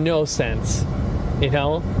 which makes no sense.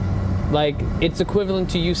 It's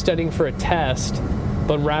equivalent to you studying for a test,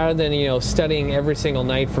 but rather than studying every single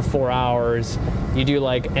night for 4 hours, you do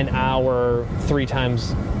an hour 3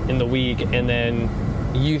 times in the week, and then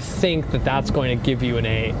you think that that's going to give you an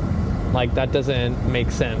A. That doesn't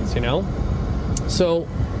make sense, So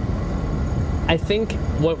I think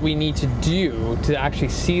what we need to do to actually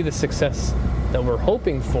see the success that we're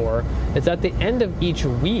hoping for is, at the end of each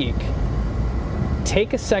week,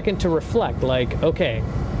 take a second to reflect, okay,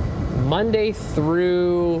 Monday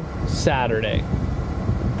through Saturday,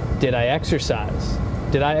 did I exercise?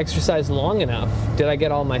 Did I exercise long enough? Did I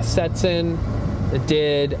get all my sets in?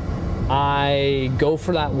 Did I go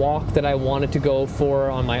for that walk that I wanted to go for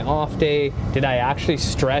on my off day? Did I actually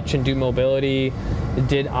stretch and do mobility?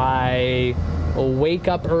 Did I wake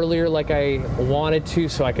up earlier like I wanted to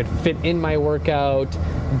so I could fit in my workout?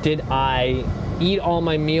 Did I eat all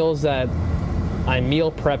my meals that I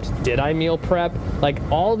meal prepped? Did I meal prep? Like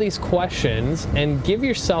all these questions, and give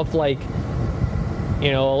yourself like,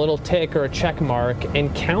 you know, a little tick or a check mark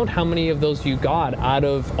and count how many of those you got out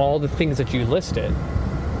of all the things that you listed.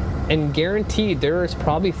 And guaranteed there is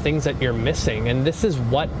probably things that you're missing, and this is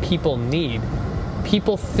what people need.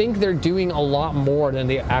 People think they're doing a lot more than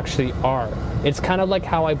they actually are. It's kind of like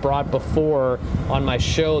how I brought before on my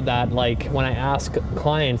show that like when I ask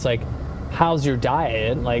clients like, how's your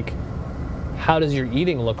diet? Like, how does your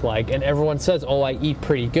eating look like? And everyone says, oh, I eat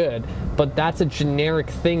pretty good. But that's a generic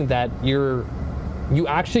thing that you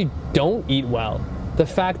actually don't eat well. The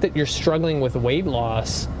fact that you're struggling with weight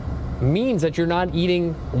loss means that you're not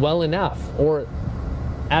eating well enough or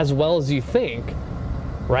as well as you think,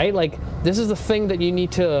 right? Like this is the thing that you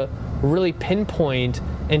need to really pinpoint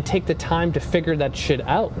and take the time to figure that shit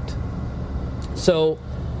out. So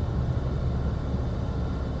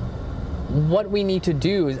what we need to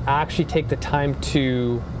do is actually take the time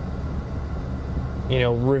to, you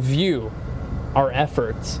know, review our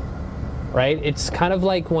efforts, right? It's kind of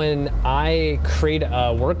like when I create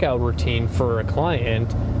a workout routine for a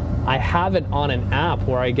client, I have it on an app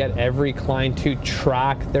where I get every client to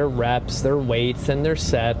track their reps, their weights, and their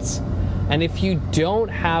sets. And if you don't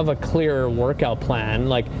have a clear workout plan,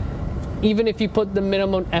 like even if you put the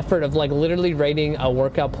minimum effort of like literally writing a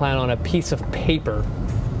workout plan on a piece of paper,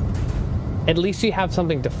 at least you have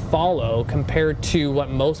something to follow compared to what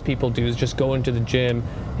most people do is just go into the gym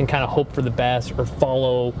and kind of hope for the best or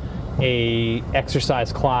follow a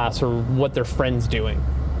exercise class or what their friend's doing.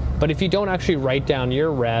 But if you don't actually write down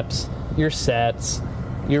your reps, your sets,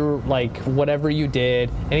 your like whatever you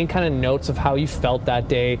did, any kind of notes of how you felt that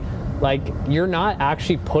day, like you're not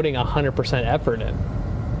actually putting 100% effort in,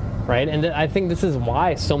 right? And I think this is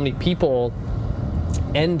why so many people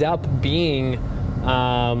end up being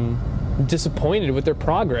disappointed with their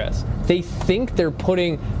progress. They think they're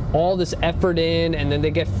putting all this effort in and then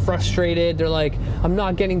they get frustrated. They're like, I'm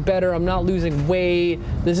not getting better, I'm not losing weight,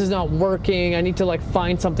 this is not working, I need to like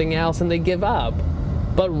find something else, and they give up.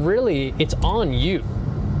 But really, it's on you,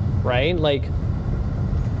 right? Like,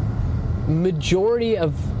 majority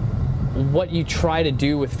of what you try to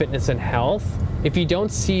do with fitness and health, if you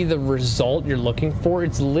don't see the result you're looking for,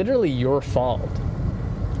 it's literally your fault.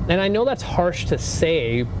 And I know that's harsh to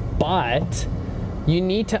say, but you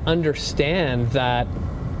need to understand that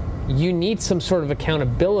you need some sort of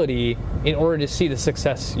accountability in order to see the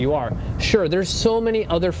success you are. Sure, there's so many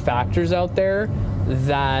other factors out there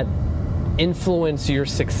that influence your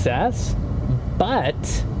success, but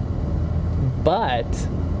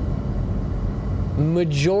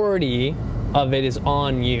majority of it is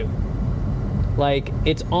on you. Like,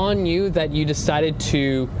 it's on you that you decided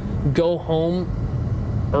to go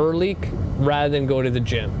home early rather than go to the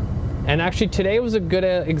gym. And actually today was a good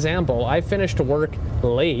example. I finished work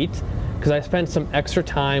late because I spent some extra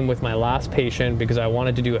time with my last patient because I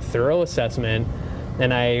wanted to do a thorough assessment,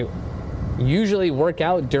 and I usually work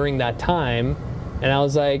out during that time, and I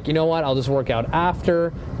was like, you know what, I'll just work out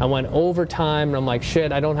after. I went overtime and I'm like,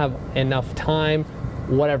 shit, I don't have enough time,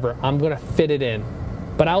 whatever, I'm gonna fit it in.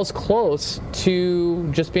 But I was close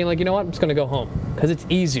to just being like, you know what, I'm just gonna go home because it's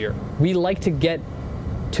easier. We like to get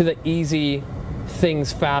to the easy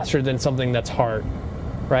things faster than something that's hard,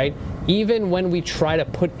 right? Even when we try to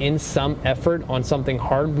put in some effort on something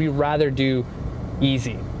hard, we rather do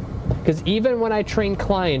easy. Because even when I train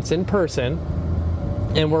clients in person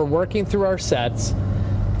and we're working through our sets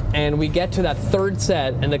and we get to that third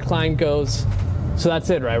set and the client goes, so that's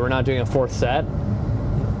it, right? We're not doing a fourth set?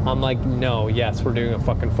 I'm like, no, yes, we're doing a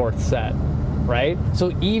fucking fourth set, right?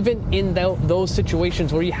 So even in those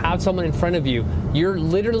situations where you have someone in front of you, you're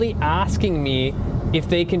literally asking me if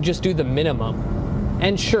they can just do the minimum.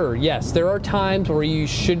 And sure, yes, there are times where you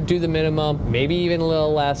should do the minimum, maybe even a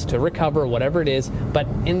little less to recover, whatever it is, but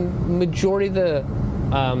in majority of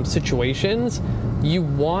the situations, you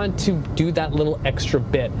want to do that little extra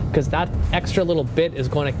bit, because that extra little bit is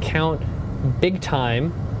going to count big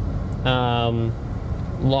time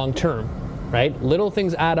long term, right? Little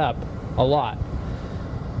things add up a lot.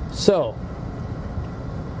 So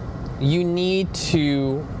you need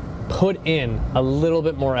to put in a little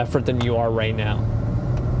bit more effort than you are right now.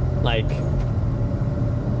 Like,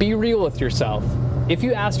 be real with yourself. if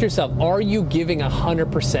you ask yourself, are you giving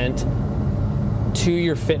 100% to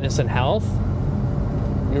your fitness and health?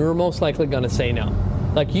 You're most likely going to say no.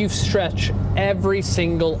 Like, you've stretched every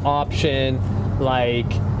single option, like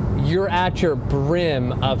you're at your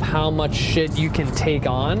brim of how much shit you can take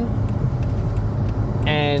on.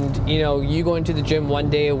 And, you know, you going to the gym one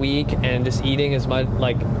day a week and just eating as much,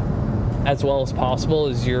 like, as well as possible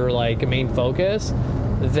is your, like, main focus,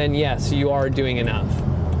 then yes, you are doing enough.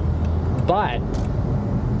 But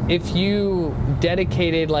if you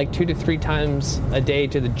dedicated like 2 to 3 times a day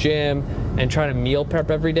to the gym and try to meal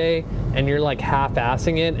prep every day, and you're like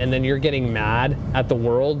half-assing it, and then you're getting mad at the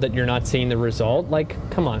world that you're not seeing the result, like,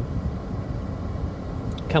 come on.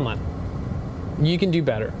 Come on. You can do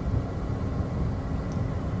better.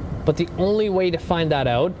 But the only way to find that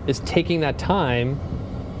out is taking that time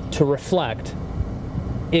to reflect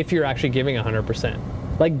if you're actually giving 100%.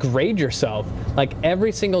 Like, grade yourself. Like,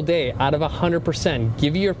 every single day out of 100%,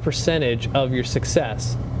 give you a percentage of your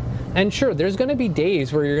success. And sure, there's going to be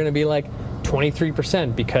days where you're going to be like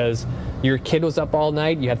 23% because your kid was up all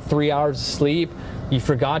night, you had 3 hours of sleep, you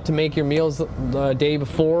forgot to make your meals the day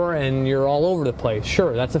before, and you're all over the place.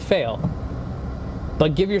 Sure, that's a fail.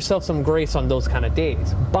 But give yourself some grace on those kind of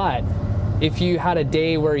days. But if you had a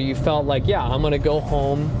day where you felt like, yeah, I'm going to go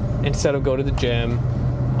home instead of go to the gym,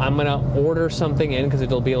 I'm going to order something in because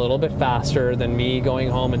it'll be a little bit faster than me going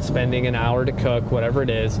home and spending an hour to cook, whatever it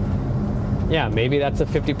is. Yeah, maybe that's a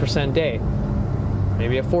 50% day.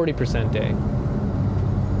 Maybe a 40% day.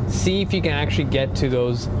 See if you can actually get to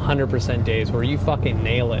those 100% days where you fucking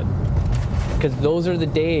nail it. Because those are the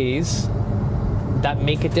days that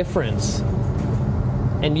make a difference.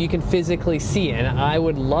 And you can physically see. And I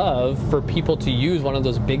would love for people to use one of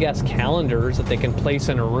those big ass calendars that they can place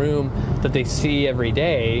in a room that they see every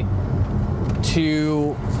day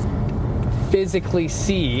to physically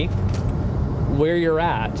see where you're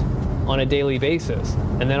at on a daily basis.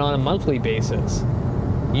 And then on a monthly basis,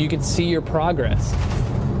 you can see your progress.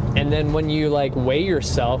 And then when you like weigh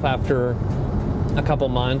yourself after a couple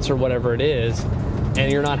months or whatever it is, and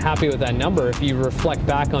you're not happy with that number, if you reflect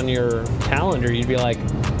back on your calendar, you'd be like,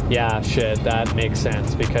 yeah, shit, that makes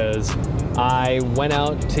sense, because I went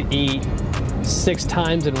out to eat 6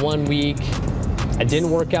 times in 1 week, I didn't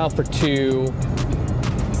work out for 2,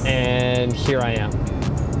 and here I am.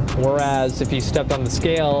 Whereas if you stepped on the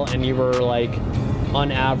scale and you were like on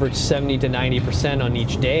average 70 to 90% on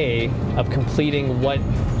each day of completing what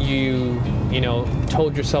you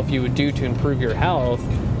told yourself you would do to improve your health,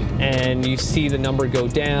 and you see the number go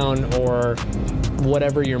down or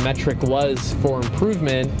whatever your metric was for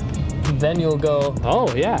improvement, then you'll go,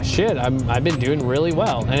 oh yeah, shit, I've been doing really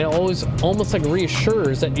well. And it always almost like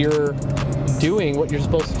reassures that you're doing what you're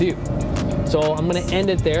supposed to do. So I'm gonna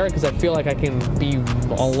end it there because I feel like I can be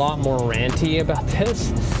a lot more ranty about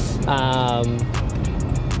this.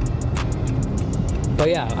 But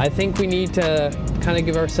yeah, I think we need to kind of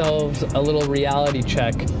give ourselves a little reality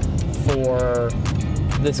check for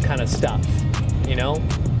this kind of stuff, you know?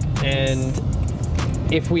 And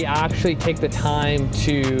if we actually take the time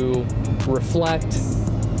to reflect,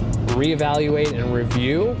 reevaluate, and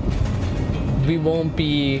review, we won't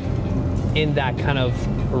be in that kind of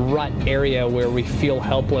rut area where we feel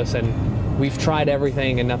helpless and we've tried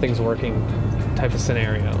everything and nothing's working type of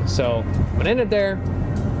scenario. So I'm gonna end it there.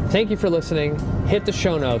 Thank you for listening. Hit the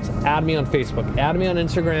show notes, add me on Facebook, add me on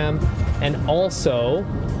Instagram, and also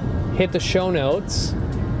hit the show notes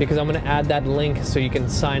because I'm going to add that link so you can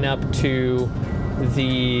sign up to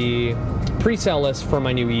the pre-sale list for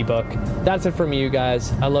my new ebook. That's it from you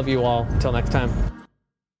guys. I love you all. Until next time.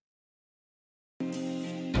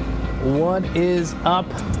 What is up,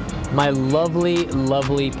 my lovely,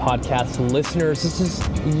 lovely podcast listeners? This is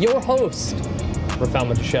your host, Rafal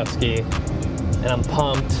Matuszewski, and I'm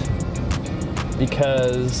pumped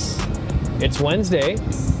because it's Wednesday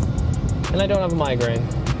and I don't have a migraine.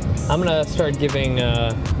 I'm gonna start giving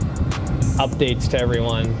updates to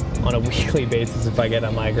everyone on a weekly basis if I get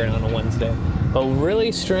a migraine on a Wednesday. But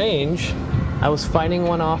really strange, I was fighting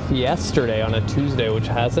one off yesterday on a Tuesday, which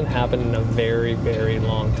hasn't happened in a very, very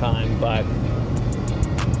long time. But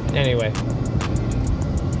anyway,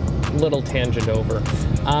 little tangent over.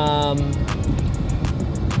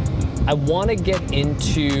 I want to get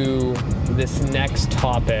into this next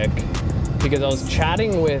topic because I was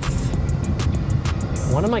chatting with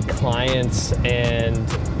one of my clients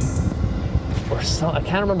I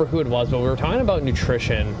can't remember who it was, but we were talking about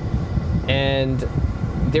nutrition, and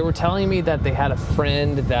they were telling me that they had a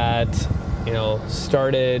friend that,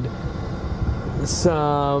 started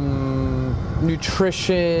some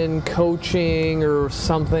nutrition coaching or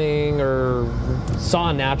something, or saw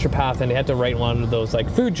a naturopath and they had to write one of those like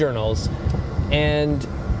food journals. And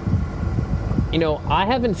I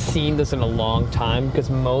haven't seen this in a long time because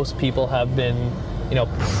most people have been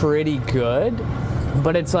pretty good,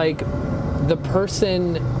 but it's like the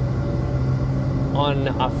person on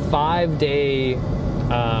a 5-day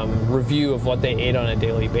review of what they ate on a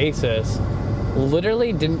daily basis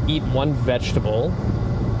literally didn't eat one vegetable,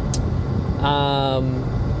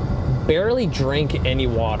 barely drank any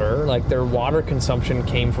water. Like their water consumption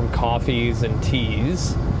came from coffees and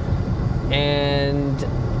teas, and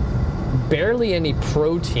barely any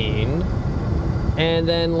protein, and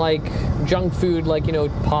then like junk food like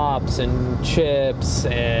pops and chips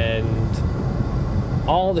and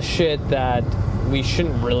all the shit that we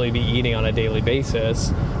shouldn't really be eating on a daily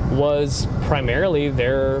basis was primarily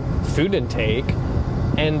their food intake.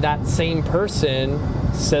 And that same person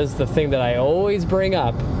says the thing that I always bring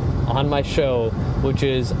up on my show, which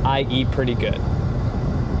is I eat pretty good.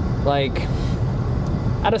 Like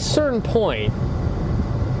at a certain point,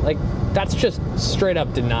 like that's just straight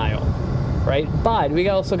up denial, right? But we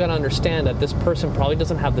also got to understand that this person probably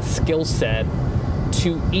doesn't have the skill set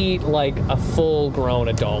to eat like a full-grown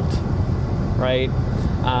adult, right?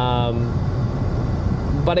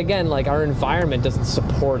 But again, like our environment doesn't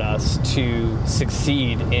support us to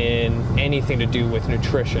succeed in anything to do with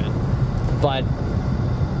nutrition. But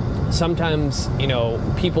sometimes,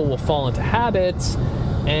 people will fall into habits,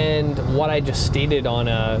 and what I just stated on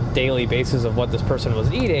a daily basis of what this person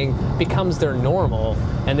was eating becomes their normal,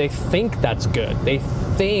 and they think that's good. They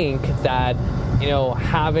think that,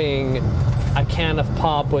 having a can of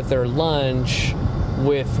pop with their lunch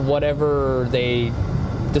with whatever they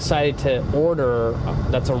decided to order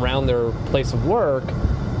that's around their place of work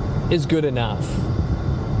is good enough.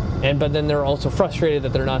 But then they're also frustrated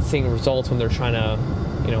that they're not seeing results when they're trying to,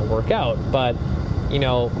 work out. But,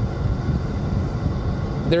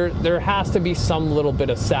 there has to be some little bit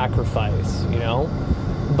of sacrifice,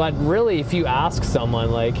 But really, if you ask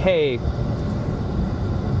someone like, hey,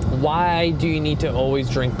 why do you need to always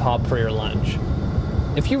drink pop for your lunch?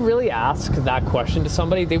 If you really ask that question to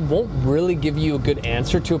somebody, they won't really give you a good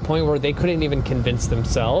answer to a point where they couldn't even convince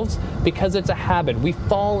themselves, because it's a habit. We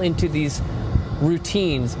fall into these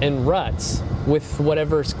routines and ruts with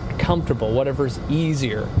whatever's comfortable, whatever's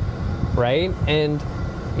easier, right? And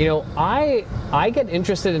I get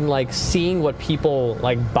interested in like seeing what people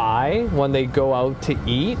like buy when they go out to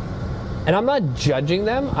eat, and I'm not judging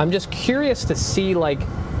them. I'm just curious to see like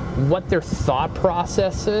what their thought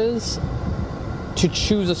process is to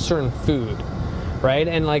choose a certain food, right?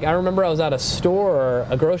 And like I remember I was at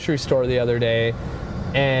a grocery store the other day,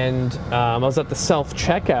 and I was at the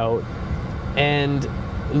self-checkout, and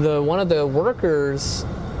one of the workers,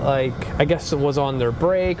 like I guess it was on their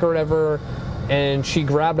break or whatever, and she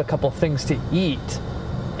grabbed a couple things to eat,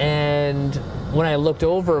 and when I looked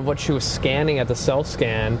over what she was scanning at the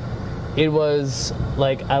self-scan, it was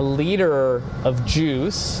like a liter of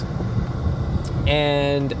juice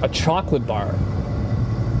and a chocolate bar.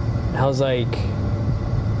 I was like,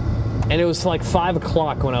 and it was like 5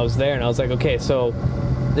 o'clock when I was there, and I was like, okay, so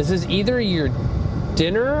this is either your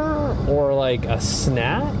dinner or like a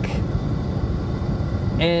snack.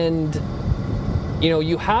 And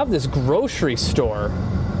you have this grocery store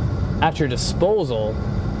at your disposal,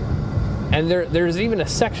 and there's even a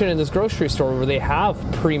section in this grocery store where they have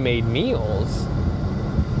pre-made meals.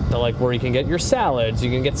 Like where you can get your salads. You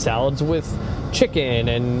can get salads with chicken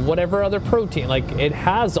and whatever other protein. Like it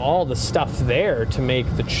has all the stuff there to make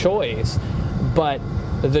the choice. But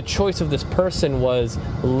the choice of this person was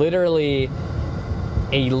literally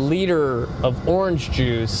a liter of orange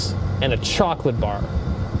juice and a chocolate bar.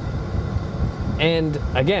 And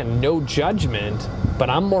again, no judgment, but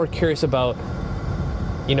I'm more curious about,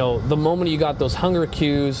 the moment you got those hunger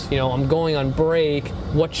cues, I'm going on break,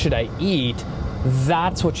 what should I eat?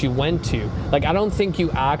 That's what you went to. Like, I don't think you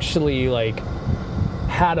actually like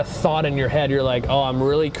had a thought in your head. You're like, oh, I'm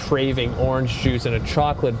really craving orange juice and a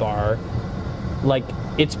chocolate bar. Like,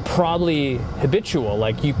 it's probably habitual.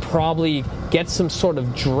 Like, you probably get some sort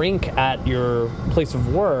of drink at your place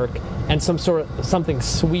of work and something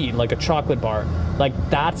sweet, like a chocolate bar. Like,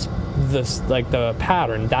 that's the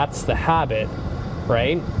pattern. That's the habit,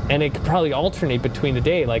 right? And it could probably alternate between the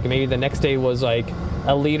day. Like, maybe the next day was like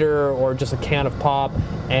a liter or just a can of pop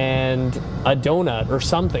and a donut or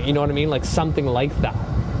something. You know what I mean? Like something like that.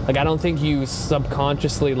 Like, I don't think you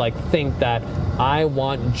subconsciously like think that I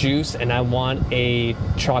want juice and I want a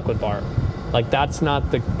chocolate bar. Like, I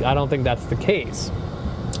don't think that's the case.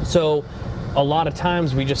 So a lot of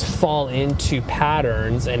times we just fall into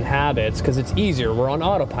patterns and habits because it's easier. We're on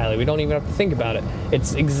autopilot. We don't even have to think about it.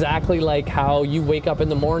 It's exactly like how you wake up in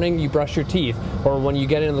the morning, you brush your teeth, or when you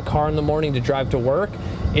get in the car in the morning to drive to work,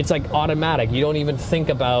 it's like automatic. You don't even think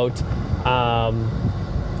about,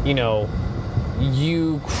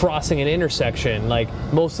 you crossing an intersection. Like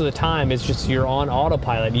most of the time it's just you're on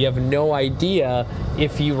autopilot. You have no idea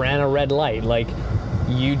if you ran a red light. Like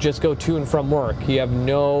you just go to and from work. You have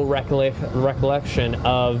no recollection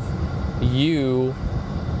of you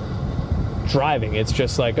driving. It's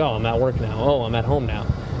just like, oh, I'm at work now. Oh, I'm at home now,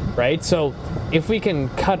 right? So if we can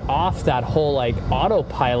cut off that whole like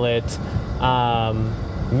autopilot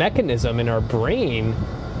mechanism in our brain,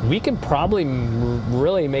 we can probably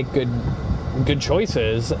really make good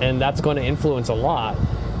choices, and that's going to influence a lot.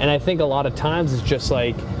 And I think a lot of times it's just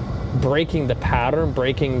like breaking the pattern,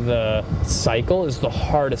 breaking the cycle is the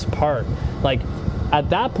hardest part. Like at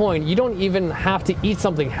that point, you don't even have to eat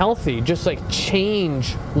something healthy, just like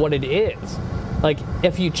change what it is. Like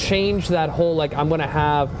if you change that whole, like I'm gonna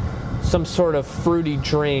have some sort of fruity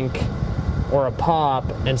drink or a pop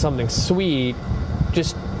and something sweet,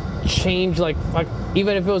 just change like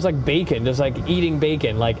even if it was like bacon, just like eating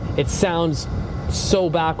bacon, like it sounds so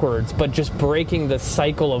backwards, but just breaking the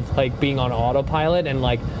cycle of like being on autopilot and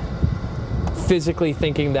like physically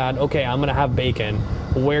thinking that, okay, I'm gonna have bacon,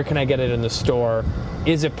 where can I get it in the store,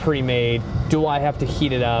 is it pre-made, do I have to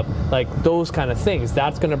heat it up, like those kind of things.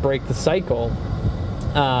 That's gonna break the cycle,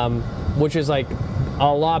 which is like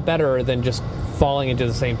a lot better than just falling into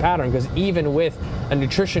the same pattern. Because even with a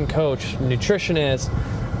nutrition coach, nutritionist,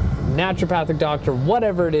 naturopathic doctor,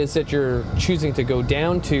 whatever it is that you're choosing to go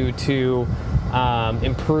down to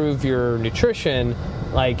improve your nutrition,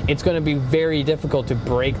 like it's going to be very difficult to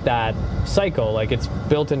break that cycle. Like it's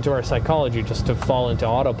built into our psychology just to fall into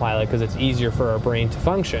autopilot because it's easier for our brain to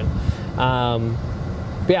function.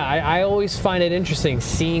 I always find it interesting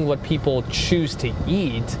seeing what people choose to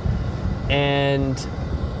eat, and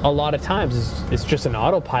a lot of times it's just an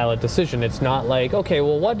autopilot decision. It's not like, okay,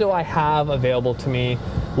 well, what do I have available to me?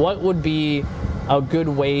 What would be a good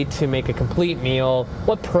way to make a complete meal?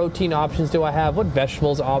 What protein options do I have? What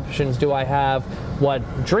vegetables options do I have?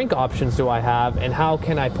 What drink options do I have? And how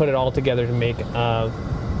can I put it all together to make a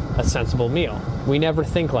sensible meal? We never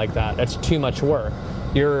think like that. That's too much work.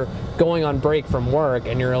 You're going on break from work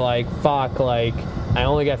and you're like, fuck, like I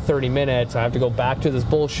only got 30 minutes. I have to go back to this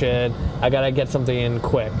bullshit. I gotta get something in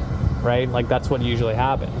quick, right? Like that's what usually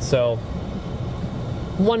happens. So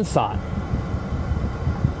one thought,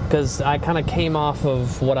 because I kind of came off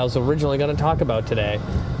of what I was originally going to talk about today.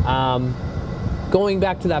 Going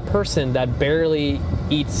back to that person that barely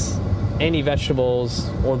eats any vegetables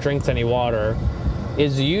or drinks any water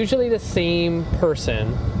is usually the same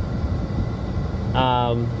person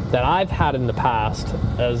that I've had in the past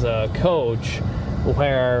as a coach,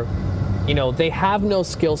 where, you know, they have no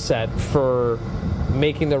skill set for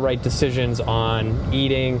making the right decisions on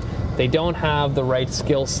eating. They don't have the right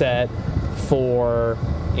skill set for,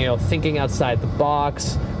 you know, thinking outside the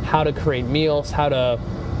box, how to create meals, how to,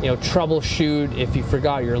 you know, troubleshoot if you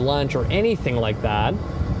forgot your lunch or anything like that.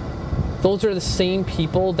 Those are the same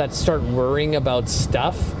people that start worrying about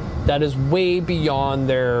stuff that is way beyond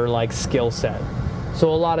their like skill set.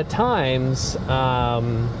 So a lot of times,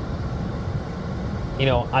 you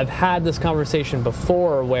know, I've had this conversation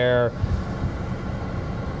before where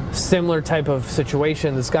similar type of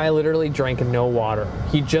situation, this guy literally drank no water.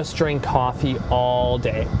 He just drank coffee all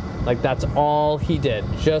day. Like that's all he did,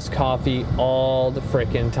 just coffee all the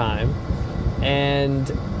frickin' time.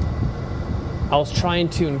 And I was trying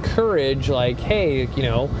to encourage like, hey, you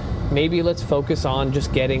know, maybe let's focus on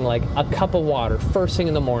just getting like a cup of water first thing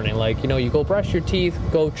in the morning. Like, you know, you go brush your teeth,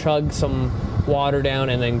 go chug some water down,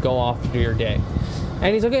 and then go off to do your day.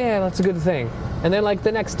 And he's like, yeah, that's a good thing. And then like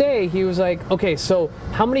the next day he was like, okay, so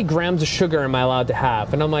how many grams of sugar am I allowed to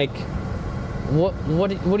have? And I'm like, what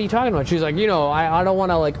are you talking about? She's like, you know, I don't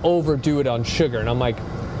want to like overdo it on sugar. And I'm like,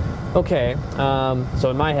 okay. So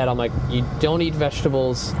in my head, I'm like, you don't eat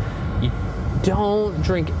vegetables, you don't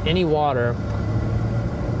drink any water,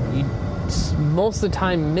 you most of the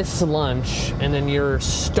time miss lunch, and then you're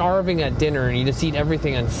starving at dinner and you just eat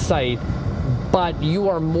everything on sight, but you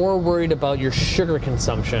are more worried about your sugar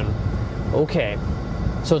consumption. Okay,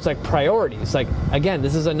 so it's like priorities. Like, again,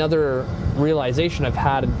 this is another realization I've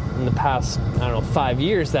had in the past, 5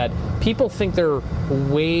 years, that people think they're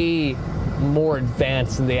way more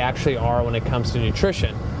advanced than they actually are when it comes to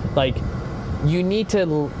nutrition. Like, you need to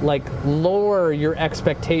like lower your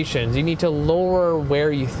expectations. You need to lower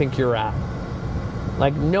where you think you're at.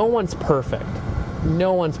 Like, no one's perfect.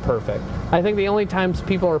 No one's perfect. I think the only times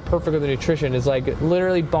people are perfect with nutrition is like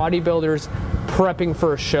literally bodybuilders prepping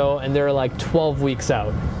for a show and they're like 12 weeks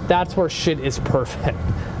out. That's where shit is perfect.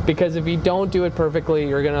 Because if you don't do it perfectly,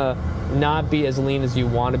 you're gonna not be as lean as you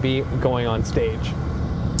want to be going on stage.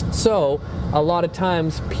 So a lot of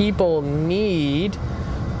times people need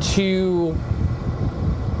to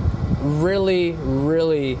really,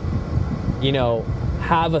 you know,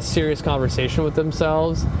 have a serious conversation with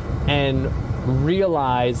themselves and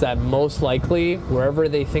realize that most likely wherever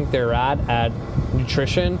they think they're at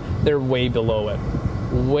nutrition, they're way below it.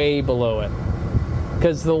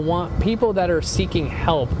 Because people that are seeking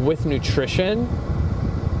help with nutrition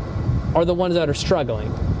are the ones that are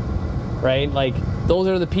struggling, right? Like, those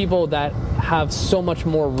are the people that have so much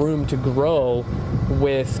more room to grow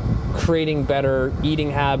with creating better eating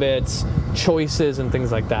habits, choices, and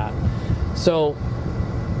things like that. So,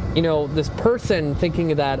 you know, this person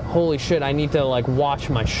thinking that, holy shit, I need to like watch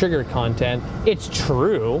my sugar content. It's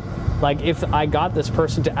true. Like, if I got this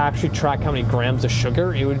person to actually track how many grams of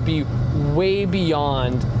sugar, it would be way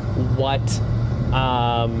beyond what,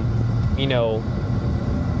 you know,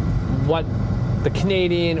 what the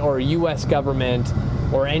Canadian or US government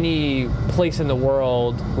or any place in the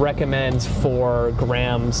world recommends for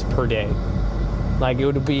grams per day. Like, it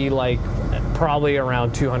would be like probably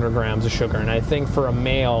around 200 grams of sugar. And I think for a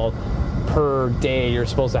male per day, you're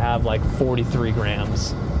supposed to have like 43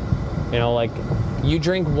 grams. You know, like, you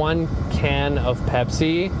drink one can of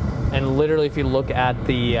Pepsi, and literally if you look at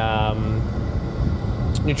the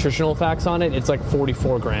nutritional facts on it, it's like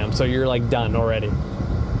 44 grams. So you're like done already.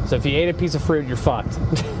 So if you ate a piece of fruit, you're fucked.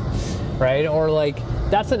 Right? Or like,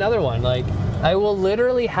 that's another one. Like, I will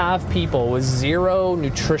literally have people with zero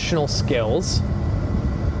nutritional skills,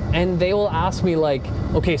 and they will ask me like,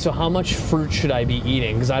 okay, so how much fruit should I be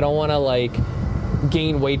eating? Because I don't want to like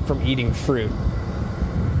gain weight from eating fruit.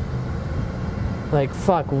 Like,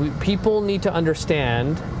 fuck, people need to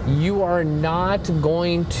understand you are not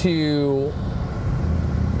going to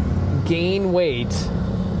gain weight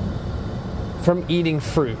from eating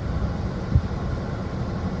fruit.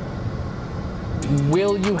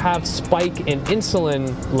 Will you have spike in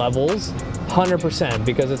insulin levels? 100%,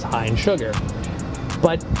 because it's high in sugar.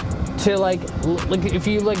 But to like if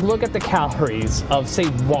you like look at the calories of, say,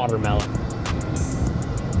 watermelon,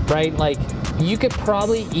 right? Like, you could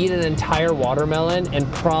probably eat an entire watermelon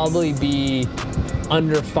and probably be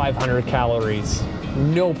under 500 calories,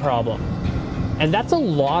 no problem. And that's a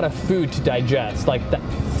lot of food to digest. Like,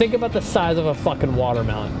 think about the size of a fucking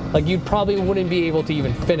watermelon. Like, you probably wouldn't be able to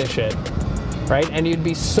even finish it, right? And you'd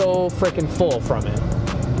be so freaking full from it,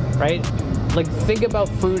 right? Like, think about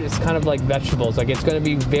fruit as kind of like vegetables. Like, it's going to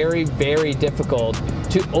be very, very difficult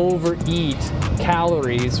to overeat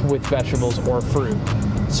calories with vegetables or fruit.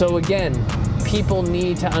 So again, people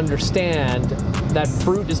need to understand that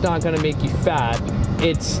fruit is not going to make you fat.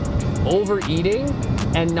 It's overeating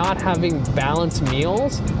and not having balanced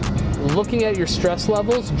meals, looking at your stress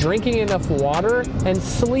levels, drinking enough water, and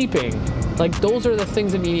sleeping. Like, those are the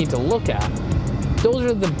things that you need to look at. Those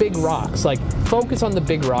are the big rocks. Like, focus on the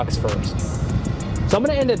big rocks first. So I'm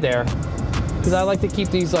going to end it there, because I like to keep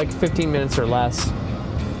these like 15 minutes or less,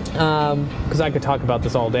 because I could talk about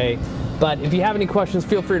this all day. But if you have any questions,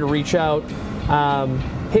 feel free to reach out.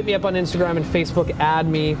 Hit me up on Instagram and Facebook, add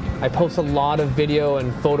me. I post a lot of video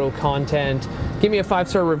and photo content. Give me a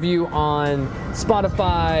 5-star review on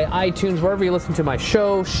Spotify, iTunes, wherever you listen to my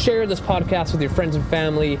show. Share this podcast with your friends and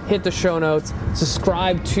family. Hit the show notes.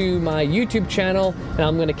 Subscribe to my YouTube channel, and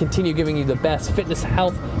I'm going to continue giving you the best fitness,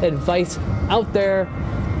 health advice out there.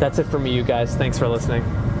 That's it for me, you guys. Thanks for listening.